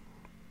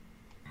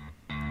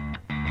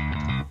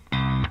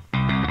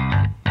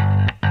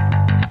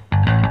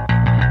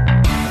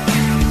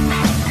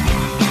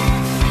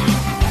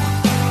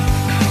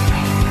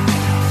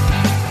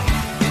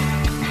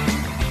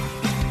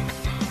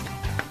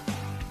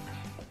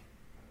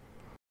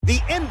 The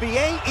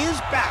NBA is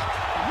back.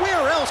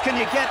 Where else can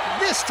you get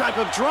this type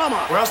of drama?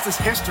 Where else does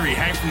history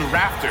hang from the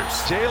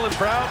rafters? Jaylen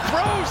Brown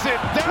throws it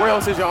down. Where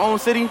else is your own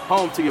city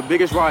home to your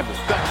biggest rival?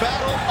 The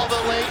battle of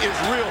the lane is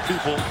real,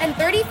 people. And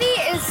 30 feet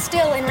is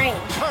still in range.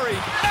 Curry,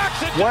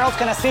 action. Where else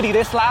can a city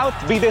this loud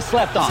be this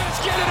slept on?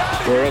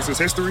 Where else is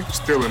history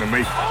still in the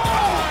making?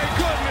 Oh, my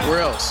goodness.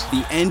 Where else?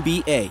 The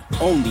NBA,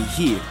 only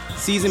here.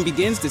 Season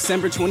begins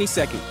December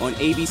 22nd on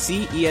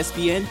ABC,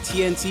 ESPN,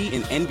 TNT,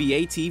 and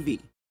NBA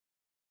TV.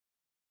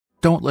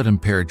 Don't let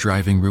impaired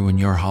driving ruin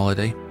your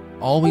holiday.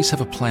 Always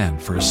have a plan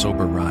for a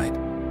sober ride.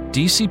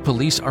 DC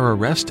police are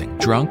arresting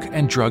drunk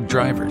and drug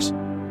drivers.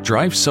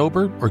 Drive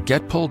sober or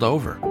get pulled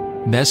over.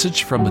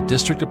 Message from the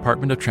District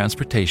Department of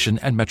Transportation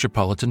and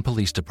Metropolitan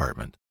Police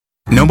Department.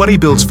 Nobody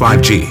builds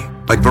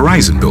 5G like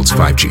Verizon builds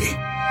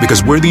 5G,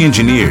 because we're the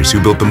engineers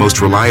who built the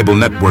most reliable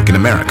network in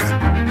America.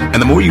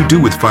 And the more you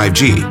do with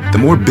 5G, the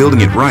more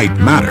building it right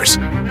matters.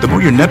 The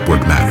more your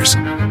network matters.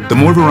 The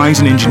more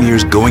Verizon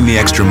engineers going the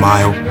extra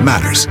mile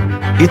matters.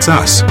 It's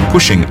us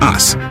pushing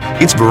us.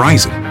 It's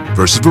Verizon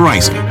versus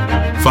Verizon.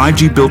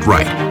 5G built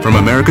right from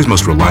America's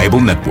most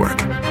reliable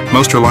network.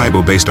 Most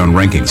reliable based on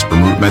rankings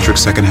from RootMetrics'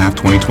 second half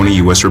 2020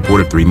 U.S. report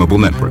of 3 mobile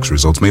networks.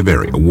 Results may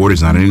vary. Award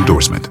is not an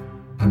endorsement.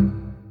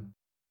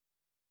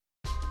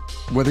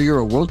 Whether you're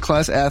a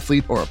world-class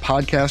athlete or a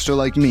podcaster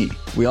like me,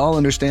 we all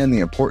understand the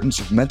importance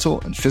of mental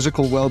and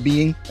physical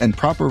well-being and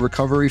proper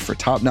recovery for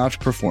top-notch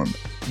performance.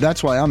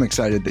 That's why I'm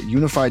excited that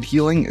Unified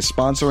Healing is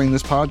sponsoring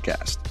this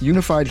podcast.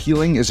 Unified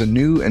Healing is a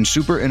new and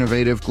super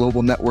innovative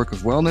global network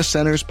of wellness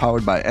centers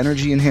powered by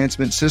Energy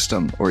Enhancement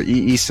System, or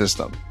EE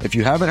System. If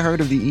you haven't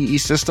heard of the EE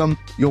System,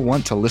 you'll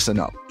want to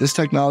listen up. This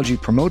technology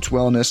promotes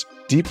wellness,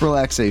 deep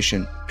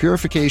relaxation,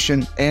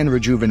 purification, and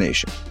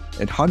rejuvenation.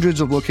 At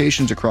hundreds of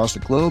locations across the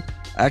globe,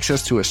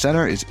 access to a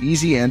center is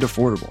easy and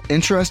affordable.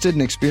 Interested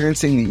in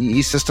experiencing the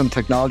EE System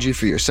technology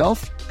for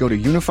yourself? Go to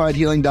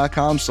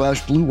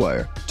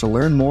unifiedhealing.com/bluewire to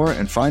learn more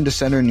and find a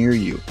center near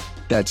you.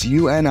 That's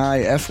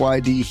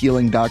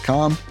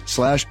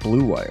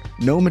unifydhealing.com/bluewire.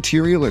 No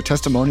material or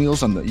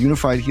testimonials on the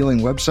Unified Healing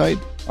website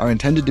are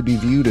intended to be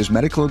viewed as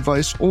medical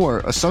advice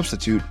or a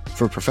substitute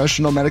for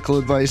professional medical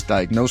advice,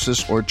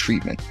 diagnosis, or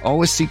treatment.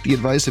 Always seek the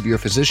advice of your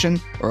physician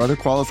or other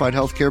qualified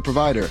healthcare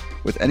provider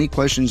with any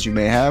questions you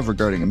may have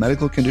regarding a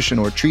medical condition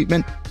or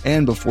treatment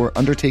and before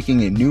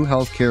undertaking a new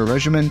healthcare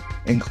regimen,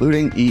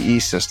 including EE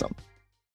System.